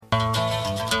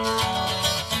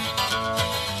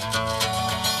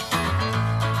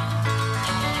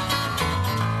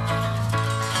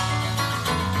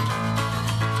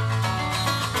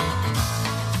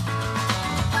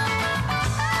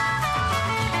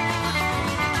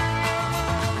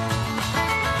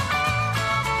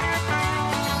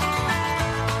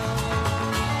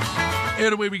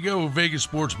And away we go, Vegas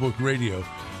Sportsbook Radio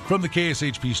from the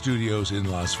KSHP studios in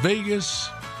Las Vegas,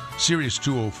 Sirius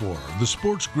 204, the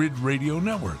Sports Grid Radio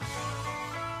Network.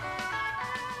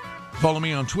 Follow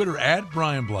me on Twitter at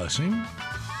Brian Blessing,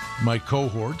 my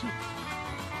cohort,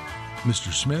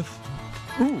 Mr. Smith.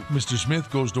 Ooh. Mr. Smith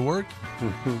goes to work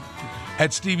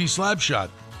at Stevie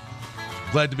Slapshot.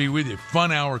 Glad to be with you.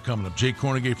 Fun hour coming up. Jake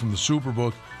Cornegay from the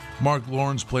Superbook, Mark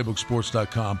Lawrence,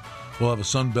 PlaybookSports.com. We'll have a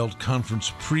Sunbelt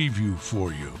Conference preview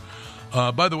for you.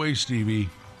 By the way, Stevie,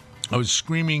 I was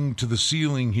screaming to the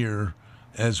ceiling here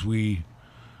as we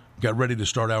got ready to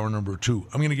start hour number 2.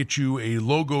 I'm going to get you a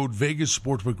logoed Vegas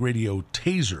Sportsbook Radio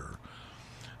taser.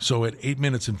 So at 8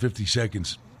 minutes and 50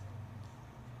 seconds,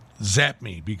 zap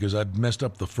me because I'd messed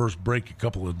up the first break a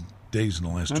couple of days in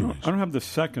the last 2 weeks. I don't have the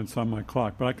seconds on my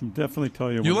clock, but I can definitely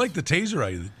tell you. You like the taser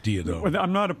idea, though.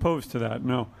 I'm not opposed to that,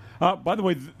 no. By the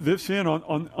way,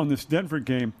 on this Denver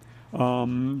game,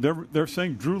 they're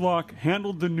saying Drew Lock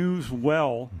handled the news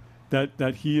well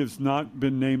that he has not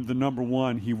been named the number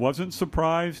one. He wasn't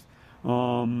surprised.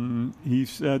 He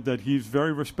said that he's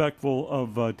very respectful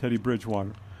of Teddy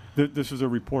Bridgewater. This is a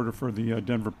reporter for the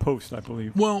Denver Post, I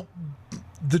believe. Well,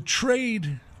 the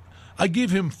trade, I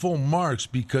give him full marks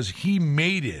because he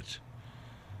made it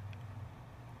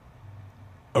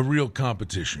a real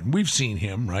competition. We've seen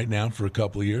him right now for a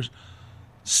couple of years.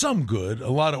 Some good, a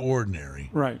lot of ordinary.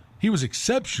 Right. He was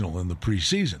exceptional in the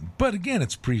preseason. But again,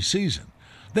 it's preseason.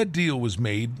 That deal was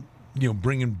made,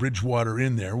 bringing Bridgewater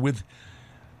in there with.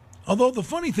 Although the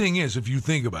funny thing is, if you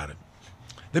think about it,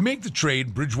 they make the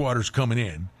trade, Bridgewater's coming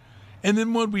in, and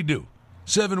then what we do?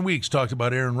 7 weeks talked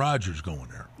about Aaron Rodgers going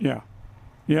there.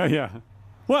 Yeah.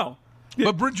 Well,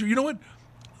 but Bridgewater, you know what?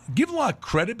 Give Locke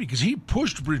credit because he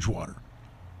pushed Bridgewater.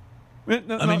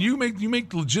 You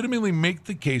legitimately make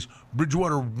the case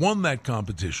Bridgewater won that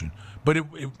competition, but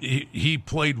he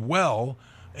played well,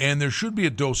 and there should be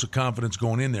a dose of confidence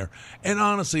going in there. And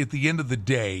honestly, at the end of the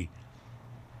day,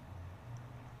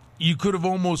 you could have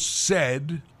almost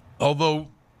said, although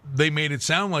they made it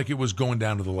sound like it was going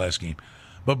down to the last game,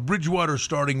 but Bridgewater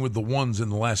starting with the ones in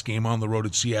the last game on the road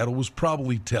at Seattle was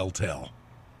probably telltale.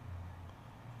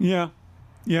 Yeah.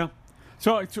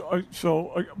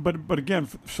 But again,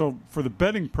 so for the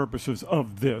betting purposes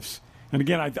of this, and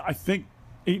again, I think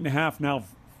 8.5 now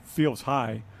feels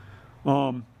high.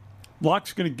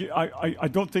 Locke's going to get. I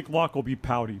don't think Locke will be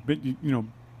pouty, but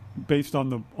based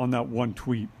on that one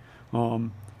tweet,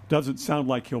 doesn't sound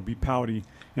like he'll be pouty,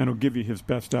 and he'll give you his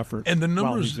best effort. And the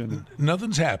numbers,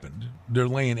 nothing's happened. They're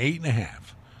laying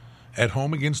 8.5 at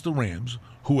home against the Rams,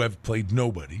 who have played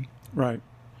nobody. Right.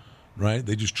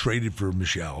 They just traded for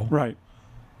Michelle. Right.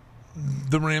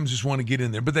 The Rams just want to get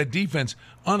in there. But that defense,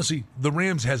 honestly, the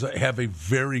Rams have a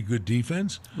very good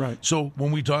defense. Right. So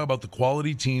when we talk about the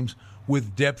quality teams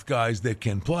with depth guys that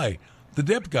can play, the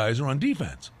depth guys are on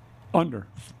defense. Under.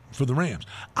 For the Rams.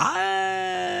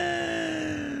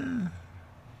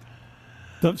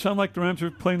 Doesn't sound like the Rams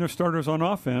are playing their starters on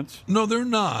offense. No, they're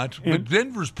not. But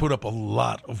Denver's put up a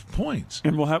lot of points.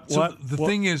 And the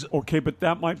thing is, okay, but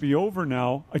that might be over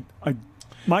now.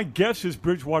 My guess is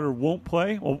Bridgewater won't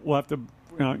play. We'll have to,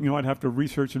 I'd have to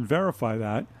research and verify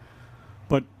that.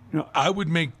 But I would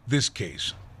make this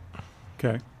case.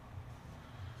 Okay.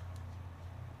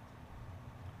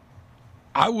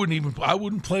 I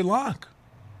wouldn't play Locke.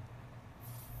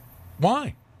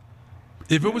 Why?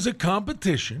 If it was a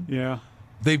competition,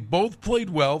 they both played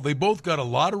well. They both got a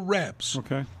lot of reps.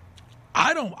 Okay.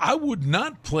 I would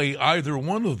not play either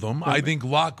one of them. I think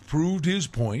Locke proved his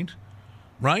point,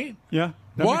 right? Yeah.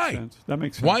 Why? That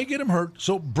makes sense. Why get him hurt?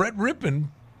 So Brett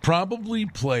Rippon probably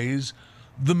plays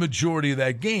the majority of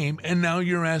that game, and now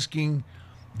you're asking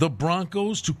the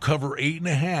Broncos to cover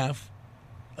 8.5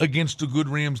 against a good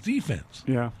Rams defense.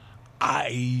 Yeah.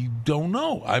 I don't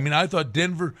know. I thought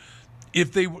Denver,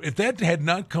 if that had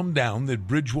not come down, that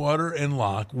Bridgewater and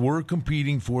Locke were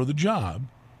competing for the job,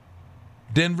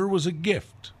 Denver was a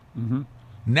gift. Mm-hmm.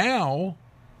 Now,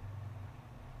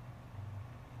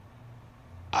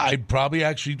 I'd probably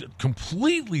actually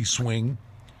completely swing,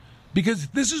 because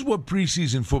this is what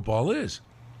preseason football is.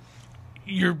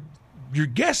 You're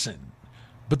guessing,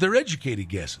 but they're educated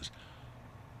guesses.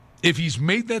 If he's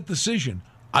made that decision,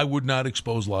 I would not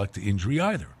expose Locke to injury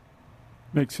either.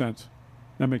 Makes sense.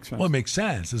 That makes sense. Well, it makes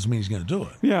sense. Doesn't mean he's going to do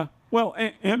it. Yeah. Well,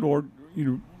 or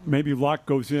maybe Locke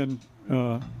goes in,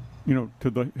 to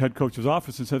the head coach's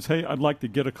office and says, "Hey, I'd like to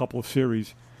get a couple of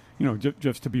series,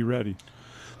 just to be ready."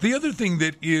 The other thing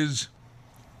that is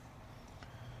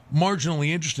marginally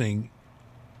interesting,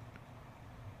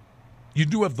 you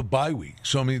do have the bye week.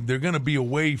 So, they're going to be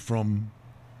away from,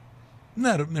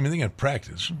 they got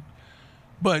practice.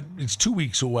 but it's 2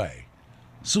 weeks away.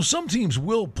 So some teams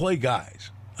will play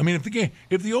guys. I mean,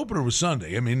 if the opener was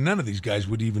Sunday, I mean, none of these guys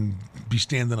would even be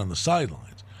standing on the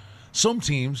sidelines. Some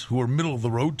teams who are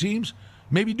middle-of-the-road teams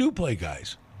maybe do play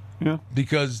guys. Yeah.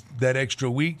 Because that extra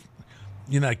week,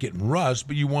 you're not getting rust,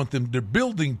 but you want them, they're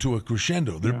building to a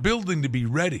crescendo. They're building to be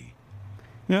ready.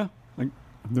 Yeah.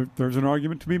 There's an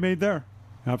argument to be made there.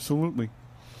 Absolutely.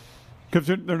 Because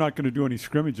they're not going to do any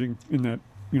scrimmaging in that,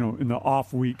 in the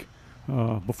off week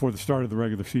before the start of the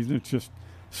regular season. It's just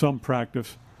some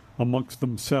practice amongst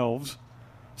themselves.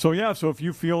 So if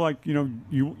you feel like,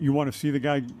 you want to see the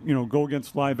guy, go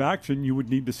against live action, you would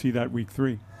need to see that week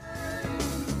 3.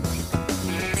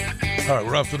 All right,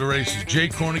 we're off to the races. Jay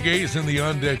Kornegay is in the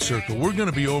on-deck circle. We're going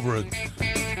to be over at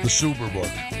the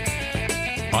Superbook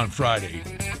on Friday,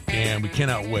 and we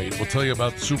cannot wait. We'll tell you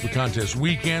about the Super Contest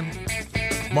weekend.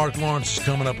 Mark Lawrence is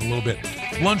coming up in a little bit.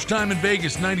 Lunchtime in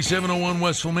Vegas, 9701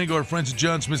 West Flamingo. Our friends at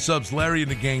John Smith Subs, Larry and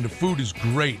the gang. The food is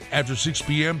great. After 6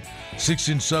 p.m.,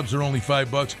 6-inch subs are only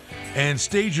 $5. And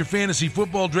stage your fantasy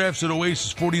football drafts at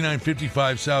Oasis,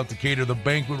 4955 South Decatur. The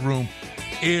banquet room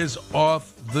is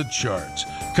off the charts.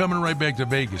 Coming right back to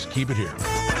Vegas. Keep it here.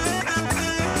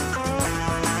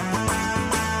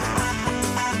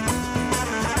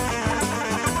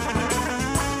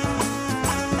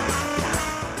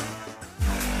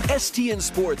 STN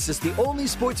Sports is the only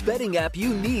sports betting app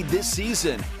you need this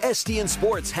season. STN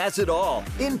Sports has it all.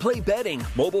 In-play betting,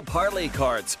 mobile parlay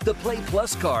cards, the Play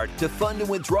Plus card to fund and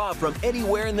withdraw from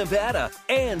anywhere in Nevada,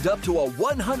 and up to a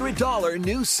 $100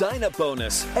 new sign-up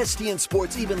bonus. STN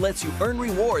Sports even lets you earn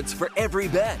rewards for every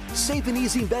bet. Safe and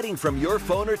easy betting from your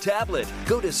phone or tablet.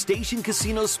 Go to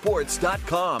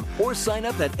StationCasinoSports.com or sign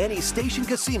up at any Station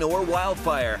Casino or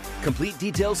Wildfire. Complete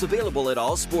details available at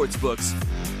all sportsbooks.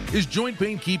 Is joint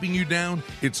pain keeping you down?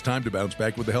 It's time to bounce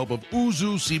back with the help of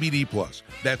Uzu CBD Plus.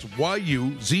 That's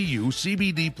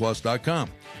YUZUCBDPlus.com.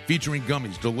 Featuring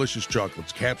gummies, delicious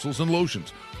chocolates, capsules, and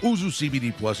lotions, Uzu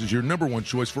CBD Plus is your #1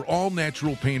 choice for all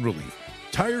natural pain relief.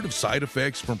 Tired of side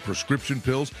effects from prescription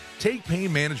pills? Take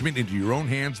pain management into your own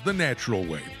hands the natural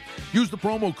way. Use the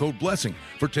promo code BLESSING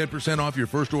for 10% off your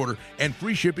first order and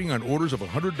free shipping on orders of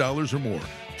 $100 or more.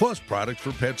 Plus products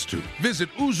for pets too. Visit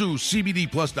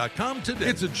UzuCBDPlus.com today.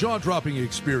 It's a jaw-dropping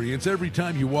experience every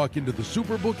time you walk into the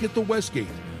Superbook at the Westgate.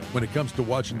 When it comes to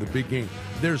watching the big game,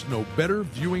 there's no better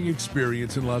viewing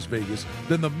experience in Las Vegas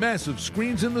than the massive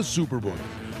screens in the Superbook.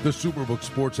 The Superbook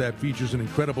Sports app features an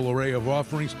incredible array of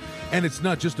offerings, and it's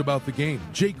not just about the game.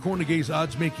 Jake Kornegay's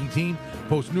odds-making team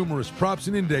posts numerous props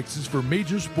and indexes for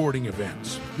major sporting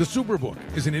events. The Superbook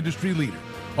is an industry leader,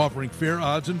 offering fair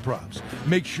odds and props.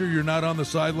 Make sure you're not on the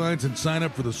sidelines and sign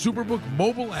up for the Superbook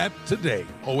mobile app today.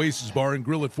 Oasis Bar and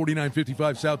Grill at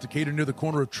 4955 South Decatur near the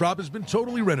corner of Trop has been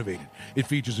totally renovated. It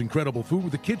features incredible food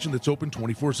with a kitchen that's open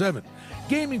 24/7.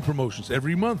 Gaming promotions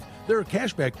every month. There are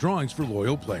cashback drawings for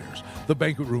loyal players. The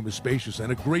banquet room is spacious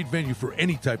and a great venue for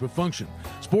any type of function.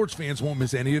 Sports fans won't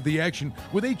miss any of the action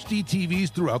with HD TVs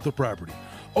throughout the property.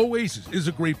 Oasis is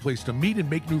a great place to meet and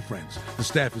make new friends. The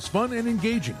staff is fun and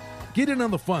engaging. Get in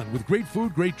on the fun with great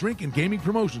food, great drink, and gaming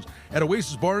promotions at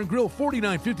Oasis Bar and Grill,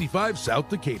 4955 South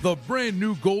Decatur. The brand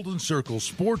new Golden Circle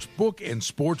Sports Book and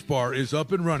Sports Bar is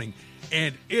up and running,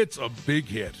 and it's a big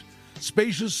hit.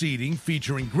 Spacious seating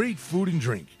featuring great food and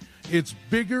drink. It's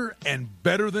bigger and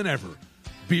better than ever.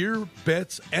 Beer,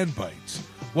 bets, and bites.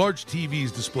 Large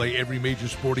TVs display every major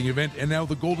sporting event, and now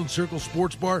the Golden Circle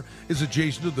Sports Bar is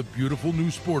adjacent to the beautiful new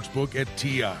sports book at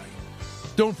TI.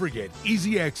 Don't forget,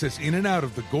 easy access in and out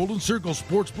of the Golden Circle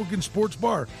Sportsbook and Sports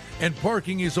Bar, and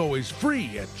parking is always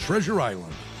free at Treasure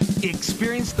Island.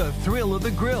 Experience the thrill of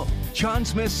the grill. John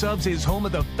Smith Subs is home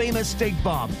of the famous steak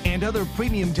bomb and other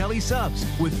premium deli subs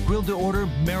with grilled-to-order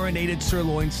marinated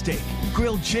sirloin steak,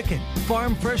 grilled chicken,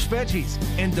 farm fresh veggies,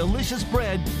 and delicious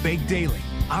bread baked daily.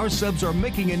 Our subs are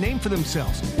making a name for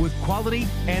themselves with quality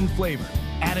and flavor.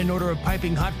 Add an order of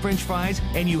piping hot French fries,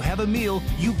 and you have a meal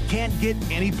you can't get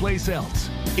anyplace else.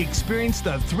 Experience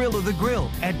the thrill of the grill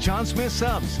at John Smith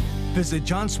Subs. Visit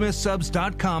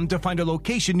johnsmithsubs.com to find a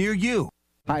location near you.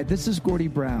 Hi, this is Gordy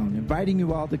Brown, inviting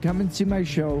you all to come and see my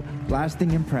show,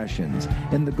 Lasting Impressions,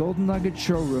 in the Golden Nugget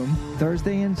Showroom,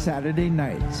 Thursday and Saturday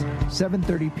nights,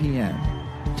 7:30 p.m.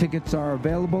 Tickets are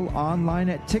available online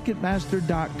at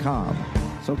Ticketmaster.com.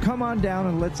 So come on down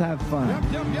and let's have fun.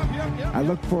 Yep. I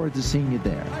look forward to seeing you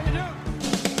there.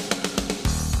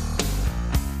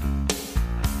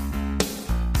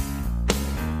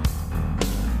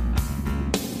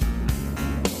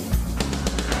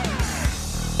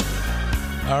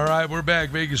 All right. All right, we're back.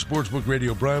 Vegas Sportsbook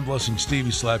Radio. Brian Blessing, Stevie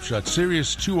Slapshot,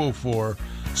 Sirius 204,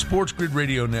 Sports Grid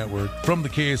Radio Network from the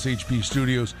KSHP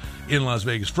studios in Las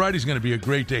Vegas. Friday's going to be a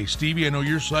great day. Stevie, I know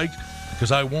you're psyched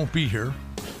because I won't be here,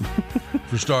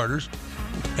 for starters.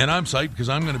 And I'm psyched because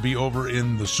I'm going to be over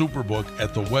in the Superbook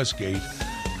at the Westgate.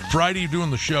 Friday,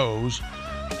 doing the shows.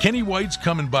 Kenny White's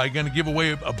coming by, going to give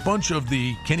away a bunch of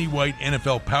the Kenny White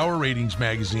NFL Power Ratings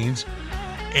magazines.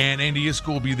 And Andy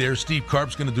Isco will be there. Steve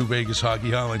Karp's going to do Vegas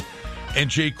Hockey Holland. And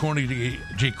Jay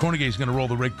Cornegay is going to roll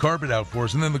the red carpet out for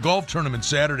us. And then the golf tournament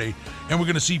Saturday. And we're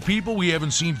going to see people we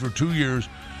haven't seen for 2 years.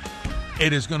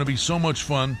 It is going to be so much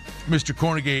fun. Mr.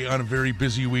 Cornegay, on a very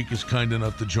busy week, is kind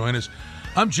enough to join us.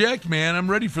 I'm jacked, man. I'm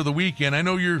ready for the weekend. I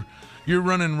know you're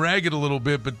running ragged a little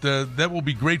bit, but that will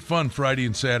be great fun Friday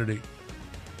and Saturday.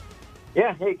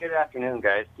 Yeah. Hey, good afternoon,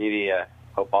 guys. Stevie,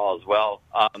 hope all is well.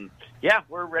 Yeah,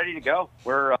 we're ready to go.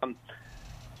 We're,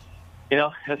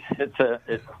 it's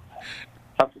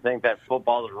tough to think that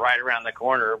football is right around the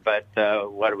corner, but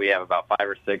what do we have, about 5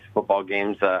 or 6 football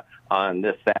games on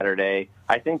this Saturday?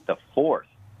 I think the 4th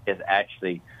is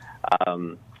actually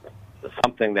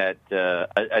something that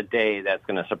a day that's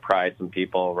going to surprise some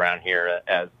people around here,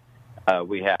 as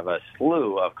we have a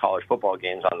slew of college football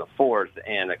games on the 4th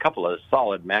and a couple of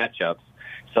solid matchups.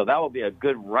 So that will be a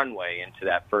good runway into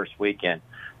that first weekend.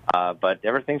 But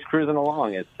everything's cruising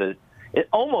along. It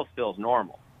almost feels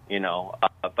normal,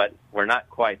 but we're not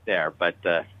quite there, but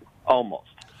almost.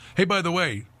 Hey, by the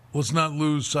way, let's not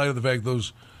lose sight of the fact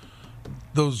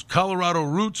those Colorado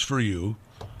roots for you,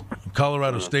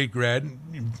 Colorado State grad,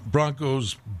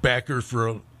 Broncos backer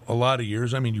for a lot of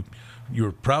years. I mean, you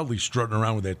were proudly strutting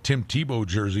around with that Tim Tebow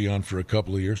jersey on for a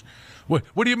couple of years. What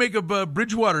do you make of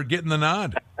Bridgewater getting the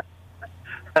nod?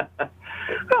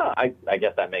 I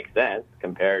guess that makes sense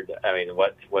compared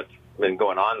to, what's been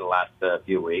going on in the last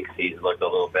few weeks. He's looked a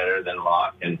little better than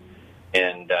Locke, and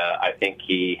I think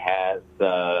he has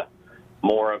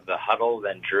more of the huddle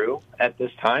than Drew at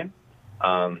this time.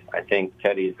 I think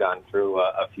Teddy's gone through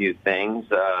a few things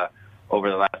over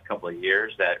the last couple of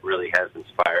years that really has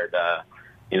inspired,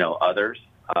 others,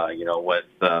 with,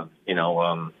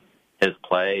 his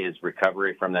play, his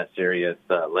recovery from that serious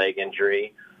leg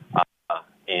injury.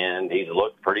 And he's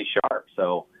looked pretty sharp.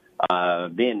 So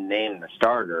being named the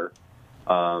starter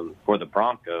for the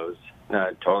Broncos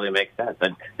totally makes sense.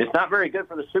 And it's not very good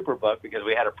for the Superbook because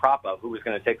we had a prop of who was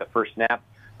going to take the first snap,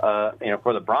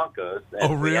 for the Broncos. And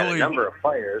oh, really? We had a number of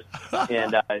players.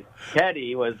 And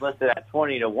Teddy was listed at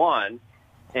 20-1.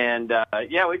 And,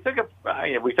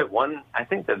 we took one. I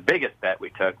think the biggest bet we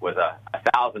took was a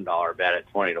 $1,000 bet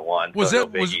at 20-1. Was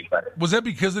that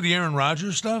because of the Aaron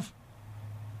Rodgers stuff?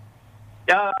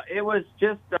 It was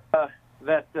just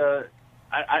that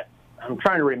I'm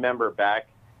trying to remember back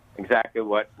exactly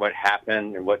what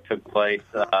happened and what took place.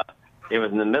 It was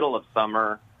in the middle of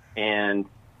summer, and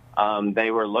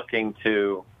they were looking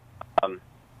to, it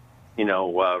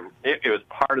was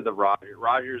part of the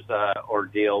Rodgers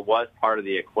ordeal was part of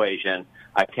the equation.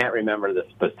 I can't remember the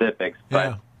specifics,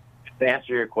 but to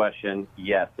answer your question,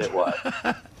 yes, it was.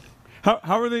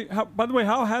 How are they? By the way,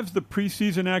 how has the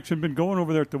preseason action been going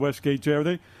over there at the Westgate, Jay?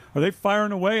 Are they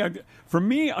firing away? For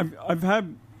me, I've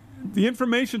had the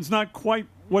information's not quite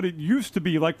what it used to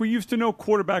be. Like we used to know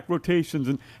quarterback rotations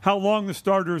and how long the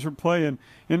starters are playing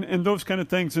and those kind of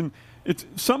things. And it's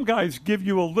some guys give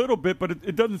you a little bit, but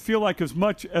it doesn't feel like as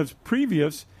much as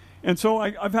previous. And so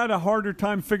I've had a harder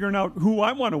time figuring out who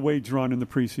I want to wager on in the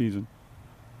preseason.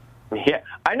 Yeah,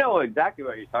 I know exactly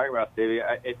what you're talking about, Stevie.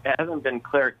 It hasn't been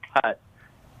clear-cut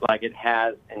like it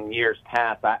has in years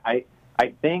past. I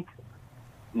think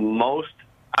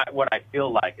what I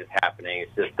feel like is happening is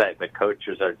just that the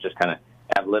coaches are just kind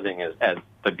of living as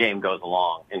the game goes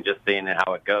along and just seeing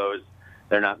how it goes.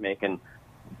 They're not making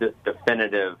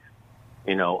definitive,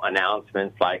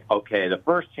 announcements like, okay, the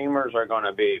first teamers are going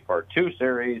to be for 2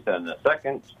 series and the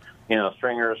second,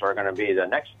 stringers are going to be the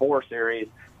next 4 series.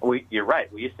 You're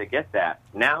right. We used to get that.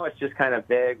 Now it's just kind of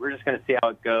vague. We're just going to see how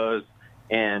it goes.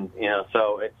 And,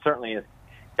 so it certainly has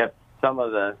kept some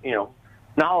of the,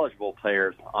 knowledgeable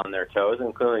players on their toes,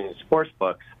 including the sports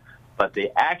books. But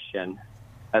the action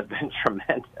has been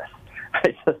tremendous.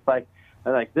 It's just like,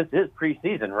 this is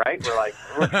preseason, right?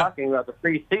 We're talking about the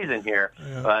preseason here.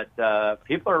 Yeah. But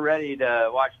people are ready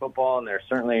to watch football, and they're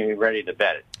certainly ready to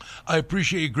bet it. I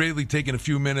appreciate you greatly taking a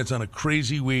few minutes on a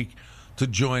crazy week to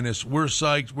join us. We're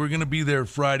psyched. We're going to be there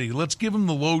Friday. Let's give them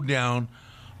the lowdown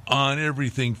on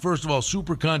everything. First of all,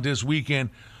 Super Contest weekend.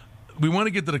 We want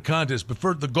to get to the contest, but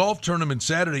for the golf tournament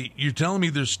Saturday, you're telling me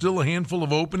there's still a handful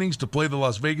of openings to play the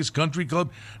Las Vegas Country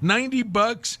Club?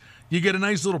 $90, you get a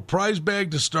nice little prize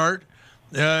bag to start.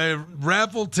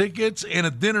 raffle tickets, and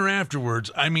a dinner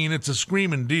afterwards. I mean, it's a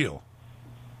screaming deal.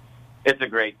 It's a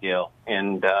great deal,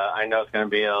 and I know it's going to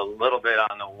be a little bit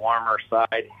on the warmer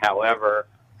side. However,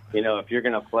 if you're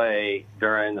going to play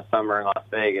during the summer in Las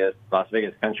Vegas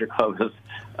Country Club is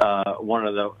one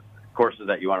of the courses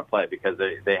that you want to play because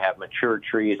they have mature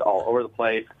trees all over the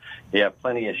place. You have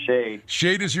plenty of shade.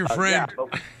 Shade is your friend.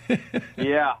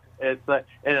 Yeah, it's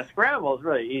and a scramble is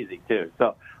really easy too.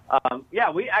 So, I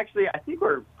think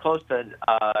we're close to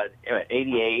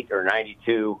 88 or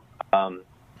 92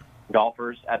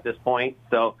 golfers at this point.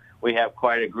 So we have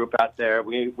quite a group out there.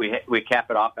 We cap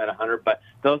it off at 100, but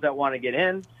those that want to get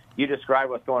in, you describe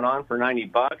what's going on for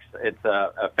 $90. It's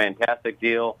a fantastic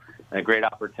deal, and a great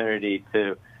opportunity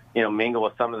to mingle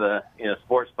with some of the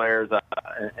sports players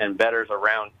and bettors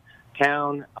around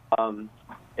town.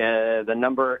 The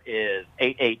number is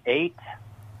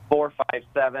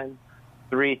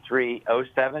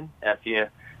 888-457-3307 if you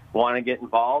want to get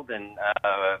involved. And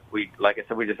like I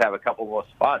said, we just have a couple of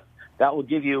spots. That will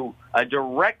give you a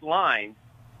direct line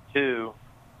to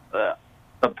the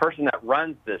person that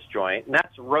runs this joint, and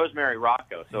that's Rosemary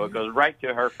Rocco. So it goes right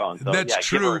to her phone. So, that's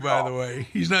true, by the way.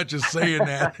 He's not just saying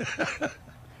that.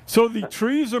 So the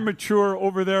trees are mature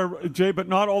over there, Jay, but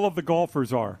not all of the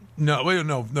golfers are. No.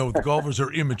 The golfers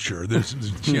are immature. That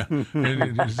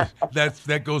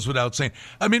goes without saying.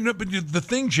 I mean, but the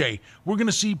thing, Jay, we're going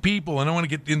to see people, and I want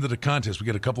to get into the contest. We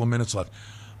got a couple of minutes left.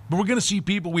 But we're going to see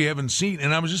people we haven't seen,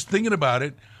 and I was just thinking about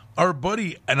it. Our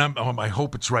buddy, and I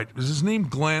hope it's right. Is his name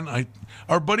Glenn?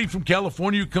 Our buddy from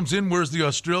California who comes in, wears the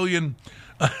Australian.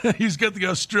 He's got the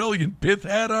Australian pith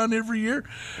hat on every year.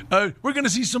 We're going to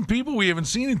see some people we haven't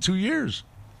seen in 2 years.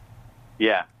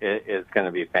 Yeah, it's going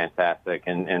to be fantastic.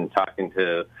 And talking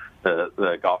to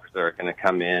the golfers that are going to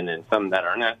come in, and some that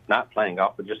are not playing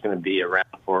golf, but just going to be around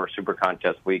for Super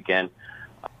Contest weekend.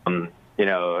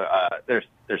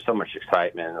 There's so much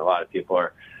excitement. A lot of people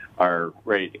are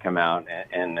ready to come out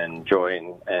and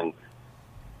enjoy and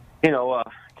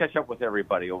catch up with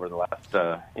everybody over the last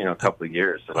couple of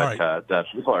years. But right.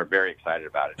 People are very excited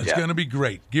about it. It's going to be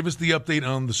great. Give us the update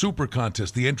on the Super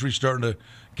Contest. The entry's starting to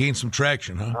gain some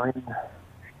traction, huh?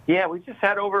 Yeah, we just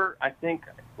had over, I think,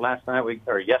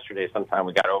 yesterday sometime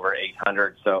we got over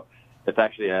 800. So it's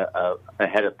actually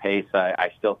ahead of pace.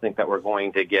 I still think that we're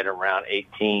going to get around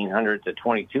 1,800 to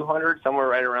 2,200, somewhere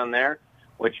right around there,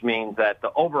 which means that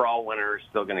the overall winner is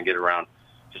still going to get around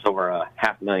just over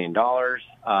 $500,000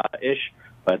 ish.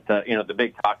 But the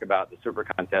big talk about the Super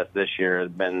Contest this year has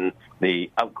been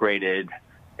the upgraded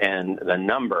and the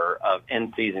number of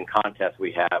in-season contests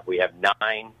we have. We have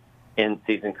 9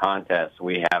 in-season contests.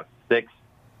 We have 6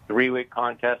 3-week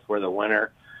contests where the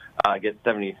winner gets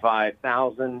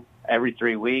 $75,000 every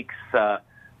 3 weeks. So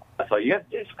you have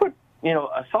to just put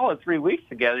a solid 3 weeks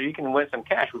together. You can win some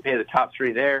cash. We pay the top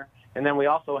 3 there, and then we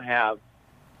also have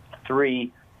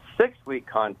 3 6-week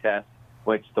contests,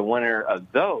 which the winner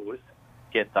of those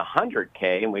gets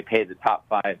 $100K, and we pay the top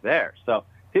 5 there. So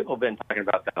people have been talking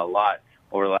about that a lot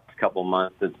over the last couple of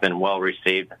months. It's been well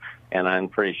received, and I'm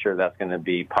pretty sure that's going to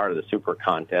be part of the Super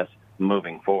Contest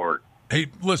moving forward. Hey,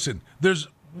 listen,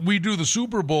 we do the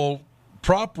Super Bowl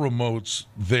prop remotes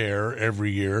there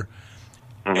every year,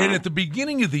 and at the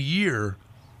beginning of the year,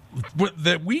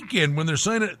 that weekend when they're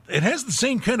signing, it has the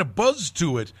same kind of buzz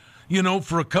to it.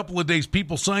 For a couple of days,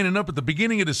 people signing up at the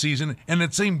beginning of the season, and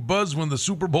that same buzz when the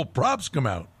Super Bowl props come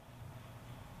out.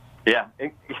 Yeah,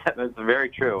 that's very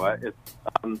true.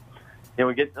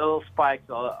 We get little spikes,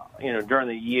 during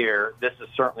the year. This is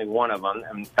certainly one of them.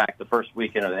 In fact, the first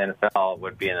weekend of the NFL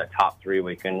would be in the top 3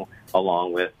 weekend,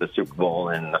 along with the Super Bowl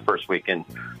and the first weekend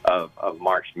of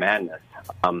March Madness.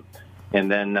 And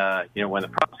then, when the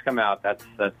props come out, that's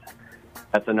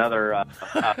another.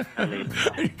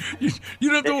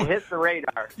 You don't have to hit the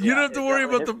radar. You don't have to worry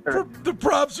about the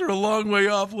props are a long way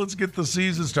off. Let's get the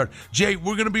season started. Jay,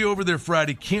 we're going to be over there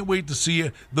Friday. Can't wait to see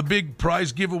you. The big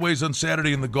prize giveaways on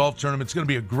Saturday in the golf tournament. It's going to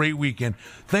be a great weekend.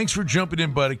 Thanks for jumping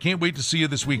in, buddy. Can't wait to see you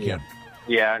this weekend.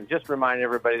 Yeah, and just remind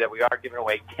everybody that we are giving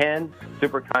away 10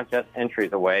 Super Contest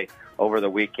entries away over the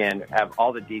weekend. Have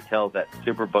all the details at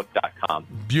superbook.com.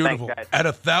 Beautiful. Thanks, at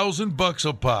 $1,000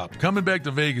 a pop. Coming back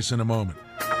to Vegas in a moment.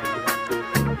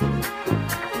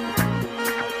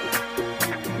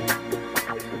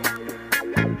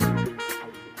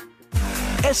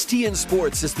 STN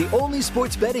Sports is the only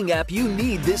sports betting app you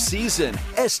need this season.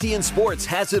 STN Sports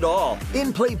has it all.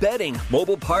 In-play betting,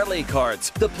 mobile parlay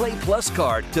cards, the Play Plus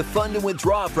card to fund and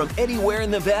withdraw from anywhere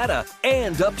in Nevada,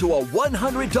 and up to a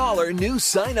 $100 new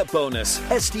sign-up bonus.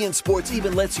 STN Sports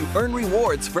even lets you earn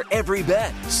rewards for every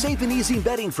bet. Safe and easy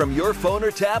betting from your phone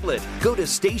or tablet. Go to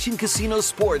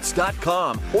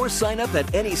stationcasinosports.com or sign up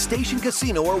at any Station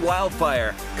Casino or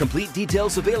Wildfire. Complete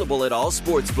details available at all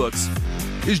sportsbooks.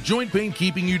 Is joint pain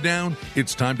keeping you down?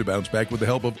 It's time to bounce back with the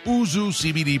help of Uzu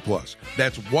CBD Plus.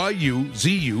 That's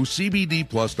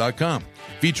YUZUCBDPlus.com.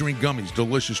 Featuring gummies,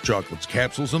 delicious chocolates,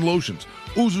 capsules, and lotions,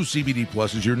 Uzu CBD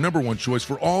Plus is your #1 choice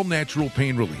for all natural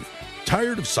pain relief.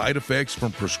 Tired of side effects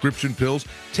from prescription pills?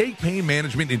 Take pain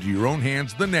management into your own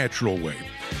hands the natural way.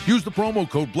 Use the promo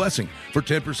code BLESSING for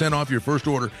 10% off your first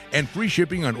order and free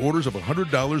shipping on orders of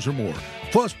 $100 or more,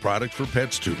 plus products for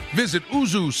pets too. Visit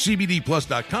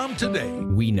UzuCBDPlus.com today.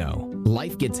 We know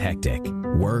life gets hectic.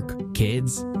 Work,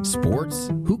 kids, sports.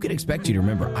 Who could expect you to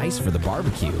remember ice for the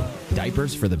barbecue,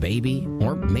 diapers for the baby,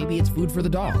 or maybe it's food for the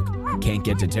dog? Can't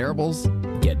get to Terribles?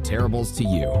 Get Terribles to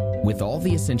you. With all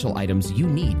the essential items you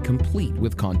need, complete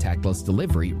with contactless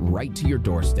delivery right to your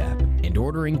doorstep. And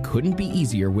ordering couldn't be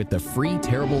easier with the free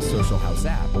Terrible Social House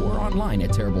app or online at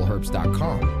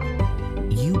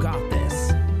TerribleHerbs.com. You got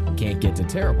this. Can't get to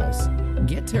Terribles?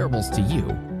 Get Terribles to you.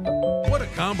 What a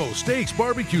combo. Steaks,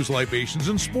 barbecues, libations,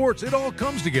 and sports. It all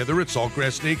comes together at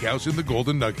Saltgrass Steakhouse in the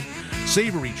Golden Nugget.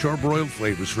 Savory charbroiled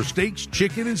flavors for steaks,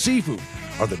 chicken, and seafood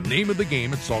are the name of the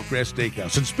game at Saltgrass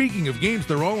Steakhouse. And speaking of games,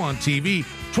 they're all on TV.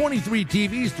 23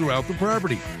 TVs throughout the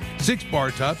property. 6 bar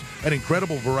tops, an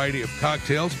incredible variety of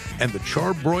cocktails, and the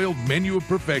charbroiled menu of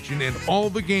perfection, and all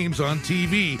the games on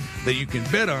TV that you can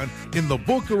bet on in the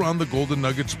book or on the Golden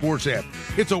Nugget Sports app.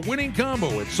 It's a winning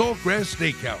combo at Saltgrass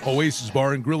Steakhouse. Oasis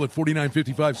Bar and Grill at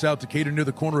 4955 South Decatur near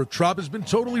the corner of Trop has been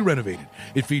totally renovated.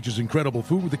 It features incredible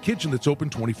food with a kitchen that's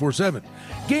open 24/7.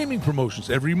 Gaming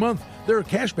promotions every month. There are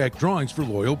cashback drawings for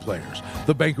loyal players.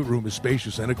 The banquet room is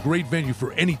spacious and a great venue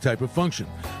for any type of function.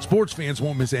 Sports fans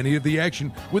won't miss any of the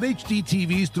action with HD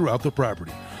TVs throughout the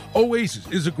property. Oasis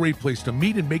is a great place to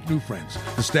meet and make new friends.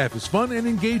 The staff is fun and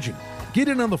engaging. Get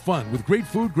in on the fun with great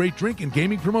food, great drink, and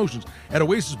gaming promotions at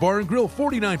Oasis Bar and Grill,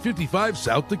 4955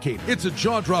 South Decatur. It's a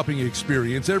jaw-dropping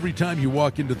experience every time you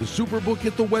walk into the Superbook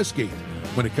at the Westgate.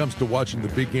 When it comes to watching the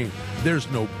big game, there's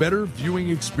no better viewing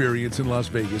experience in Las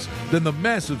Vegas than the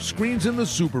massive screens in the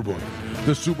Superbook.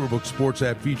 The Superbook Sports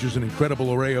app features an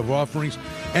incredible array of offerings,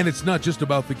 and it's not just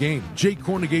about the game. Jake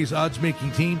Cornegay's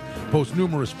odds-making team posts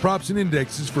numerous props and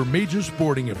indexes for major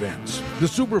sporting events. The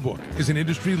Superbook is an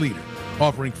industry leader,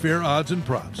 offering fair odds and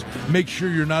props. Make sure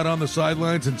you're not on the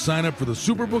sidelines and sign up for the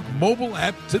Superbook mobile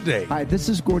app today. Hi, this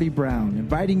is Gordy Brown,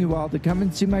 inviting you all to come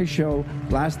and see my show,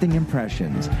 Lasting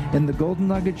Impressions, in the Golden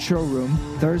Nugget Showroom,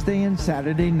 Thursday and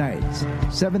Saturday nights,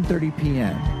 7:30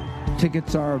 p.m.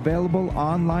 Tickets are available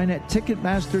online at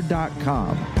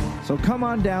Ticketmaster.com. So come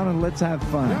on down and let's have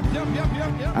fun.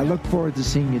 I look forward to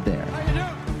seeing you there.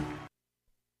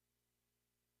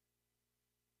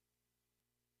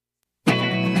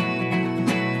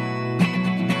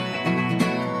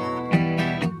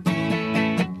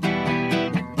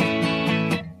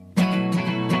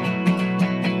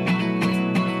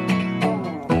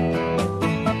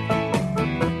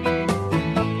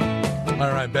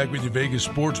 Back with you, Vegas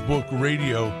Sportsbook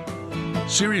Radio,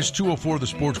 Sirius 204, the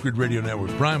Sports Grid Radio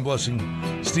Network. Brian Blessing,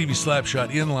 Stevie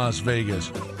Slapshot in Las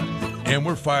Vegas, and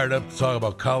we're fired up to talk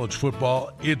about college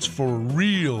football. It's for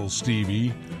real,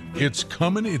 Stevie. It's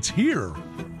coming. It's here.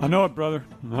 I know it, brother.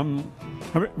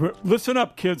 Listen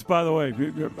up, kids, by the way.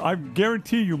 I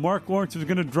guarantee you Mark Lawrence is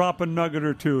going to drop a nugget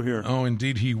or two here. Oh,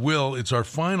 indeed he will. It's our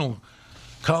final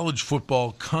college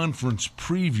football conference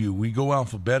preview. We go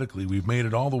alphabetically. We've made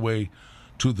it all the way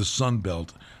to the Sun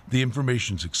Belt. The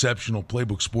information's exceptional.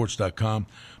 PlaybookSports.com,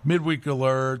 Midweek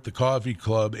Alert, the Coffee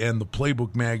Club, and the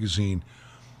Playbook Magazine,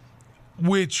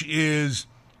 which is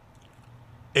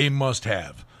a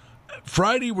must-have.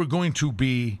 Friday, we're going to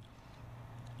be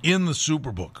in the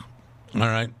Superbook, all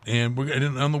right? And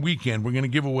on the weekend, we're going to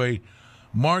give away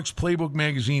Mark's Playbook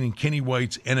Magazine and Kenny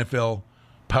White's NFL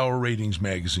Power Ratings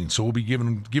Magazine. So we'll be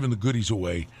giving the goodies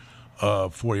away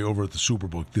for you over at the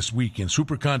Superbook this weekend,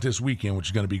 Super Contest weekend, which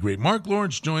is going to be great. Mark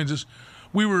Lawrence joins us.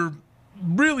 We were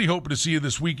really hoping to see you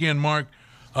this weekend, Mark.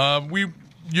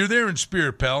 You're there in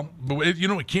spirit, pal. But,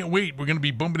 we can't wait. We're going to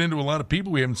be bumping into a lot of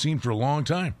people we haven't seen for a long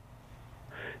time.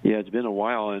 Yeah, it's been a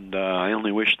while, and I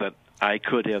only wish that I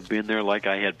could have been there like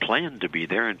I had planned to be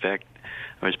there. In fact,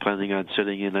 I was planning on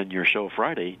sitting in on your show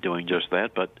Friday doing just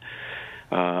that, but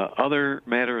Other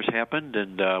matters happened,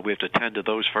 and we have to tend to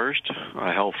those first,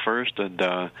 health first.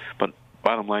 But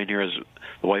bottom line here is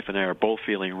the wife and I are both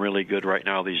feeling really good right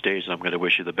now these days, and I'm going to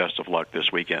wish you the best of luck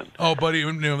this weekend. Oh, buddy,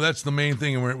 that's the main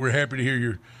thing, and we're happy to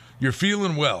hear you're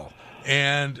feeling well.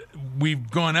 And we've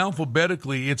gone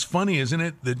alphabetically. It's funny, isn't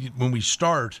it, that when we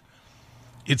start,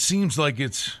 it seems like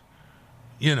it's,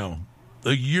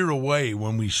 a year away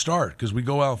when we start because we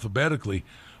go alphabetically.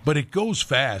 But it goes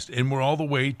fast, and we're all the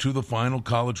way to the final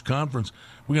college conference.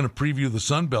 We're going to preview the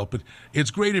Sun Belt, but it's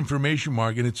great information,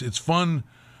 Mark, and it's fun,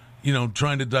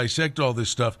 trying to dissect all this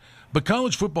stuff. But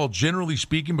college football, generally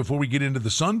speaking, before we get into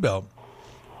the Sun Belt,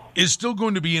 is still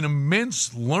going to be an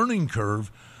immense learning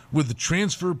curve with the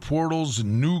transfer portals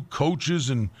and new coaches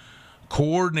and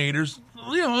coordinators.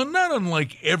 Not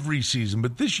unlike every season,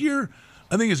 but this year,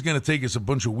 I think it's going to take us a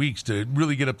bunch of weeks to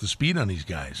really get up to speed on these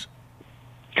guys.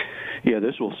 Yeah,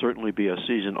 this will certainly be a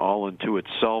season all into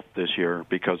itself this year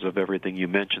because of everything you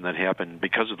mentioned that happened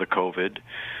because of the COVID,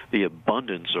 the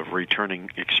abundance of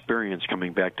returning experience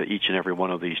coming back to each and every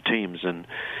one of these teams, and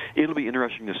it'll be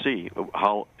interesting to see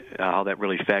how that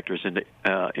really factors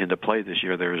into play this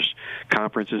year. There's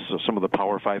conferences, so some of the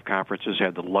Power 5 conferences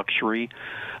had the luxury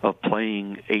of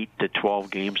playing 8 to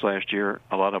 12 games last year.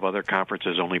 A lot of other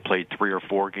conferences only played 3 or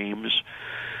 4 games.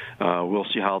 We'll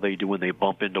see how they do when they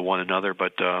bump into one another,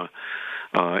 but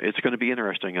it's going to be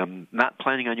interesting. I'm not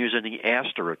planning on using any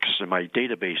asterisks in my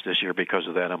database this year because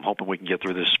of that. I'm hoping we can get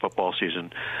through this football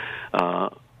season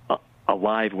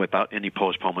alive without any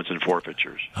postponements and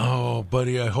forfeitures. Oh,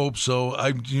 buddy, I hope so.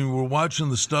 We're watching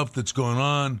the stuff that's going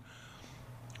on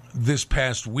this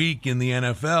past week in the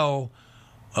NFL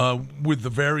with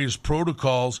the various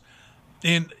protocols.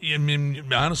 And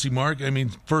honestly, Mark,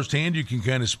 firsthand, you can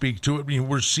kind of speak to it.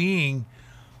 We're seeing,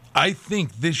 I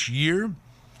think this year,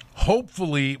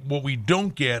 hopefully what we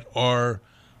don't get are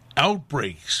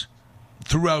outbreaks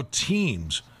throughout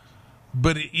teams.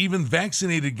 But even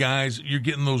vaccinated guys, you're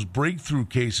getting those breakthrough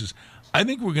cases. I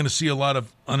think we're going to see a lot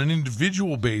of, on an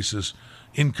individual basis,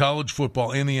 in college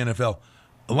football and the NFL,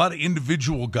 a lot of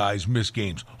individual guys miss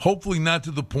games. Hopefully not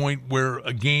to the point where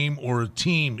a game or a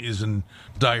team is in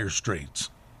dire straits.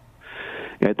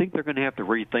 Yeah, I think they're going to have to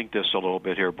rethink this a little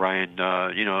bit here, Brian.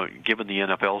 Given the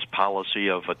NFL's policy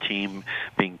of a team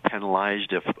being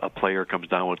penalized if a player comes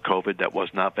down with COVID that was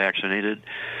not vaccinated,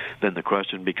 then the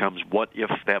question becomes, what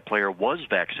if that player was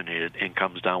vaccinated and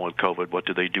comes down with COVID? What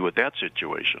do they do with that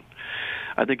situation?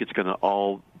 I think it's going to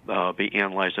all be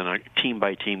analyzed on a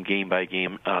team-by-team,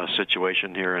 game-by-game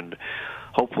situation here, and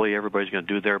hopefully everybody's going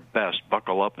to do their best.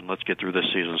 Buckle up, and let's get through this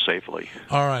season safely.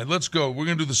 All right, let's go. We're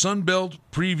going to do the Sun Belt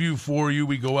preview for you.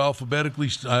 We go alphabetically.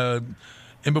 And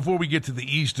before we get to the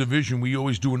East Division, we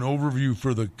always do an overview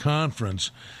for the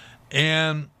conference.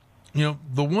 And,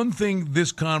 the one thing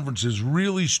this conference is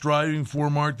really striving for,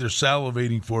 Mark, they're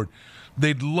salivating for it.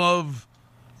 They'd love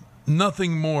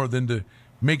nothing more than to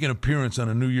make an appearance on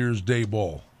a New Year's Day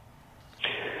bowl.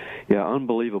 Yeah,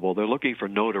 unbelievable. They're looking for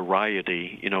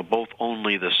notoriety. Both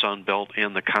only the Sun Belt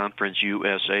and the Conference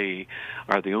USA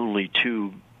are the only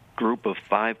two group of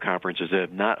 5 conferences that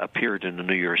have not appeared in the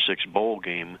New Year's Six bowl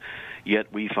game.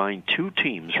 Yet we find 2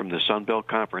 teams from the Sun Belt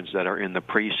Conference that are in the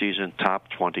preseason top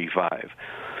 25.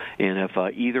 And if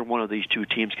either one of these 2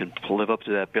 teams can live up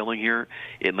to that billing here,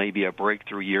 it may be a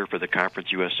breakthrough year for the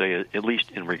Conference USA, at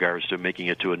least in regards to making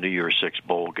it to a New Year's Six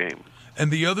bowl game. And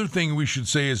the other thing we should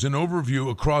say is an overview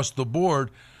across the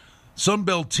board, Sun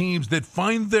Belt teams that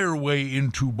find their way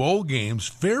into bowl games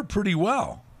fare pretty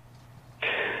well.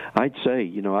 I'd say,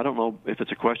 I don't know if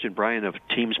it's a question, Brian, of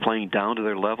teams playing down to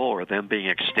their level or them being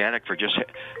ecstatic for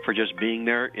just being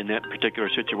there in that particular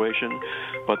situation.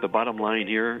 But the bottom line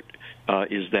here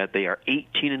is that they are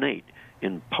 18-8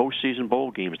 in postseason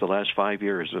bowl games the last 5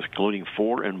 years, including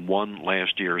 4-1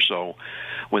 last year. So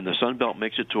when the Sun Belt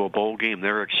makes it to a bowl game,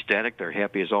 they're ecstatic. They're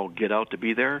happy as all get out to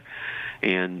be there.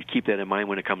 And keep that in mind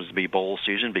when it comes to be bowl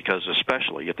season, because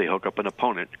especially if they hook up an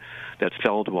opponent that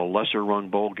fell to a lesser-run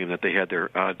bowl game that they had their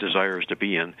desires to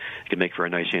be in, it can make for a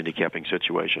nice handicapping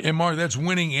situation. And, Mark, that's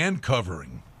winning and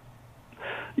covering.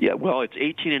 Yeah, well, it's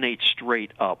 18-8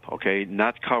 straight up, okay?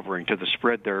 Not covering. To the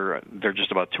spread, they're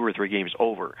just about 2 or 3 games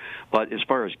over. But as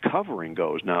far as covering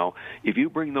goes now, if you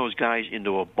bring those guys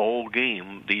into a bowl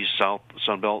game, these South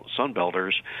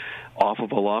Sunbelters, off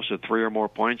of a loss of 3 or more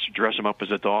points, dress them up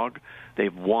as a dog,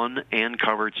 they've won and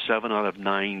covered 7 out of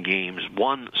 9 games.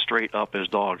 Won straight up as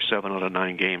dogs 7 out of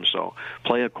 9 games. So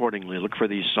play accordingly. Look for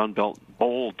these Sunbelt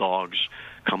Bowl dogs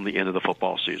come the end of the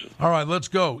football season. All right, let's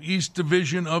go. East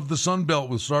Division of the Sun Belt.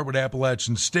 We'll start with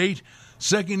Appalachian State.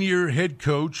 Second-year head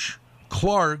coach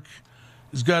Clark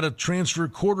has got a transfer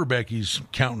quarterback he's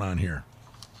counting on here.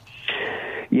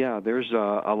 Yeah, there's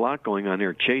a lot going on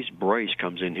here. Chase Bryce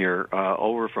comes in here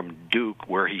over from Duke,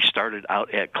 where he started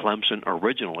out at Clemson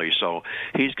originally. So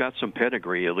he's got some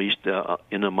pedigree, at least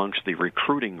in amongst the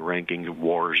recruiting ranking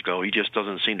wars go. He just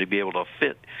doesn't seem to be able to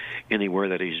fit anywhere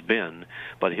that he's been,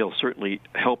 but he'll certainly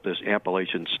help this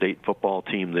Appalachian State football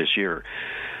team this year.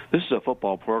 This is a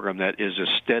football program that is as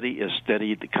steady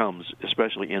it comes,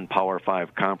 especially in Power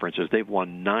 5 conferences. They've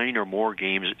won 9 or more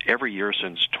games every year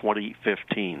since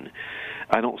 2015.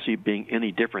 I don't see it being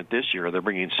any different this year. They're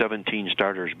bringing 17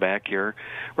 starters back here.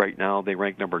 Right now, they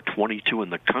rank number 22 in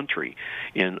the country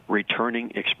in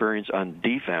returning experience on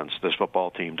defense, this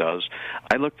football team does.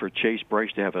 I look for Chase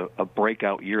Bryce to have a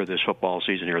breakout year this football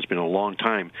season here. It's been a long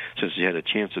time since he had a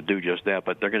chance to do just that,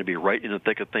 but they're going to be right in the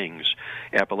thick of things.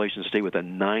 Appalachian State with a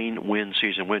 9-win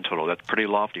season win total. That's pretty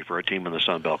lofty for a team in the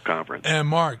Sun Belt Conference. And,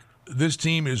 Mark, this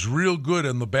team is real good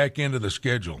on the back end of the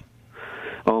schedule.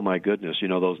 Oh, my goodness. You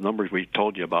know, those numbers we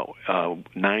told you about,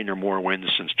 9 or more wins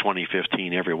since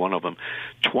 2015, every one of them,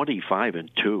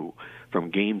 25-2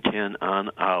 from Game 10 on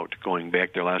out, going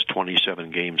back their last 27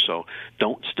 games. So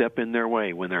don't step in their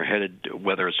way when they're headed,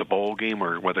 whether it's a bowl game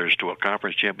or whether it's to a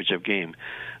conference championship game.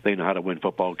 They know how to win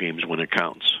football games when it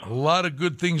counts. A lot of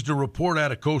good things to report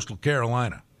out of Coastal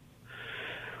Carolina.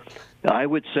 I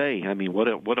would say, I mean, what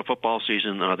a football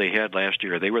season they had last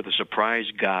year. They were the surprise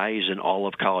guys in all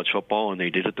of college football, and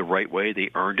they did it the right way. They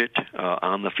earned it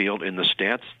on the field in the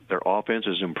stats. Their offense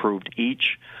has improved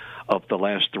each of the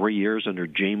last 3 years under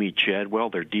Jamie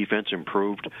Chadwell. Their defense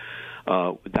improved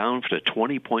down to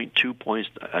 20.2 points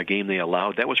a game they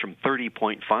allowed. That was from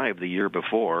 30.5 the year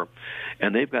before.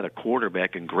 And they've got a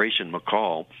quarterback in Grayson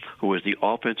McCall, who was the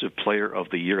offensive player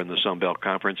of the year in the Sun Belt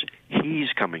Conference.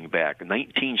 He's coming back.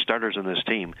 19 starters on this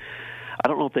team. I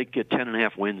don't know if they get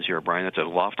 10.5 wins here, Brian. That's a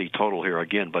lofty total here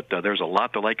again, but there's a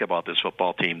lot to like about this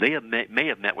football team. They may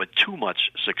have met with too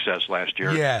much success last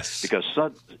year. Yes. Because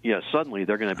suddenly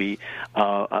they're going to be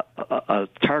a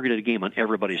targeted game on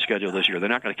everybody's schedule this year. They're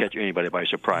not going to catch anybody by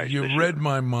surprise. You read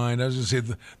my mind. I was going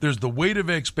to say, there's the weight of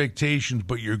expectations,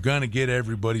 but you're going to get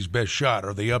everybody's best shot.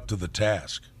 Are they up to the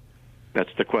task? That's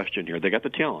the question here. They got the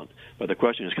talent, but the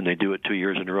question is, can they do it 2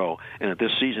 years in a row? And at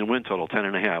this season win total,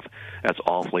 10.5, that's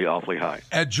awfully, awfully high.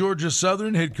 At Georgia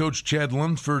Southern, head coach Chad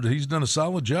Lunsford, he's done a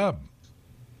solid job.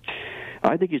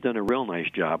 I think he's done a real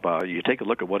nice job. You take a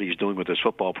look at what he's doing with this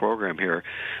football program here.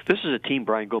 This is a team,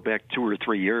 Brian, go back 2 or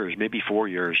 3 years, maybe 4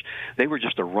 years. They were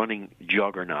just a running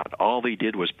juggernaut. All they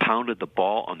did was pounded the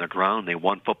ball on the ground. They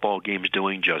won football games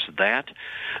doing just that.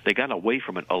 They got away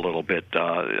from it a little bit.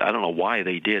 I don't know why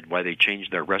they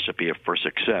changed their recipe for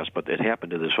success, but it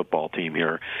happened to this football team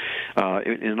here.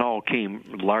 It all came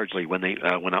largely when they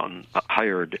went out and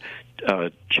hired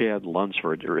Chad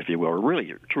Lunsford, or if you will, or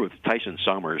really, truth, Tyson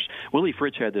Summers. Willie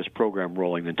Fritz had this program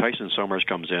rolling, then Tyson Summers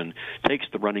comes in, takes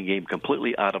the running game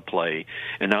completely out of play,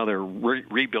 and now they're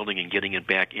rebuilding and getting it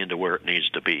back into where it needs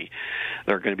to be.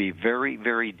 They're going to be very,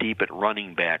 very deep at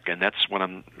running back, and that's what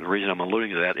the reason I'm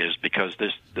alluding to that is because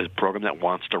this program that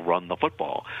wants to run the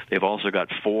football. They've also got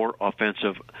 4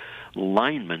 offensive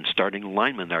starting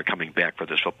linemen that are coming back for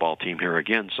this football team here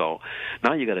again. So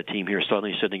now you got a team here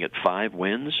suddenly sitting at 5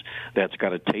 wins that's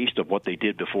got a taste of what they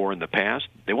did before in the past.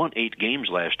 They won 8 games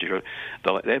last year.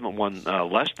 They haven't won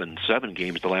less than 7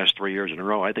 games the last 3 years in a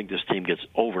row. I think this team gets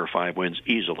over 5 wins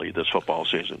easily this football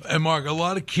season. And, Mark, a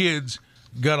lot of kids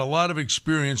got a lot of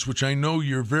experience, which I know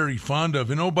you're very fond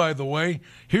of. And, oh, by the way,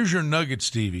 here's your nugget,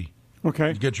 Stevie. Okay.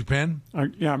 You get your pen?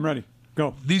 Yeah, I'm ready.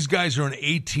 Go. These guys are an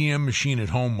ATM machine at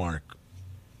home, Mark.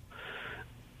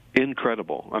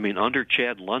 Incredible. I mean, under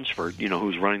Chad Lunsford,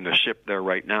 who's running the ship there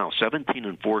right now,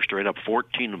 17-4 straight up,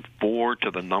 14-4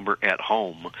 to the number at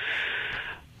home.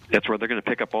 That's where they're going to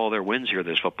pick up all their wins here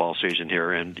this football season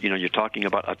here. And, you're talking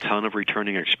about a ton of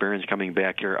returning experience coming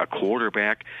back here, a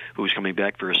quarterback who's coming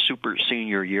back for a super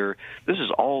senior year. This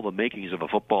is all the makings of a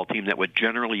football team that would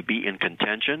generally be in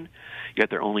contention, yet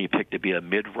they're only picked to be a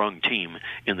mid-rung team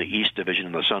in the East Division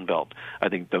in the Sun Belt. I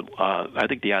think the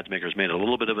odds makers made a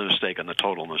little bit of a mistake on the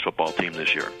total in this football team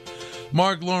this year.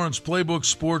 Mark Lawrence,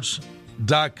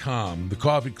 PlaybookSports.com, the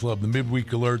Coffee Club, the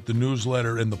Midweek Alert, the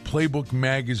newsletter, and the Playbook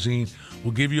magazine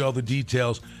will give you all the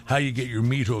details, how you get your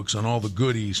meat hooks on all the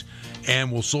goodies,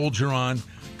 and we'll soldier on,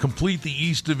 complete the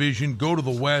East Division, go to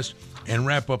the West, and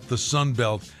wrap up the Sun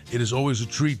Belt. It is always a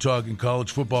treat talking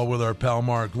college football with our pal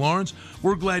Mark Lawrence.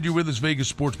 We're glad you're with us,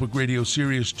 Vegas Sportsbook Radio,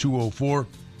 Sirius 204,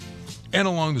 and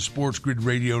along the Sports Grid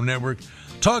Radio Network.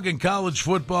 Talking college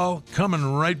football,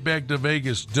 coming right back to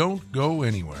Vegas. Don't go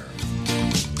anywhere.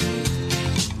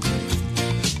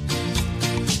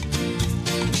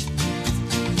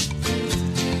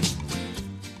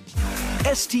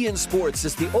 STN Sports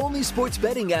is the only sports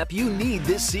betting app you need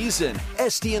this season.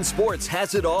 STN Sports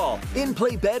has it all.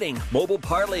 In-play betting, mobile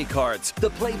parlay cards, the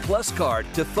Play Plus card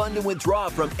to fund and withdraw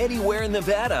from anywhere in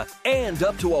Nevada, and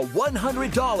up to a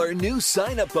 $100 new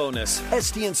sign-up bonus.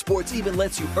 STN Sports even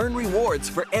lets you earn rewards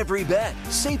for every bet.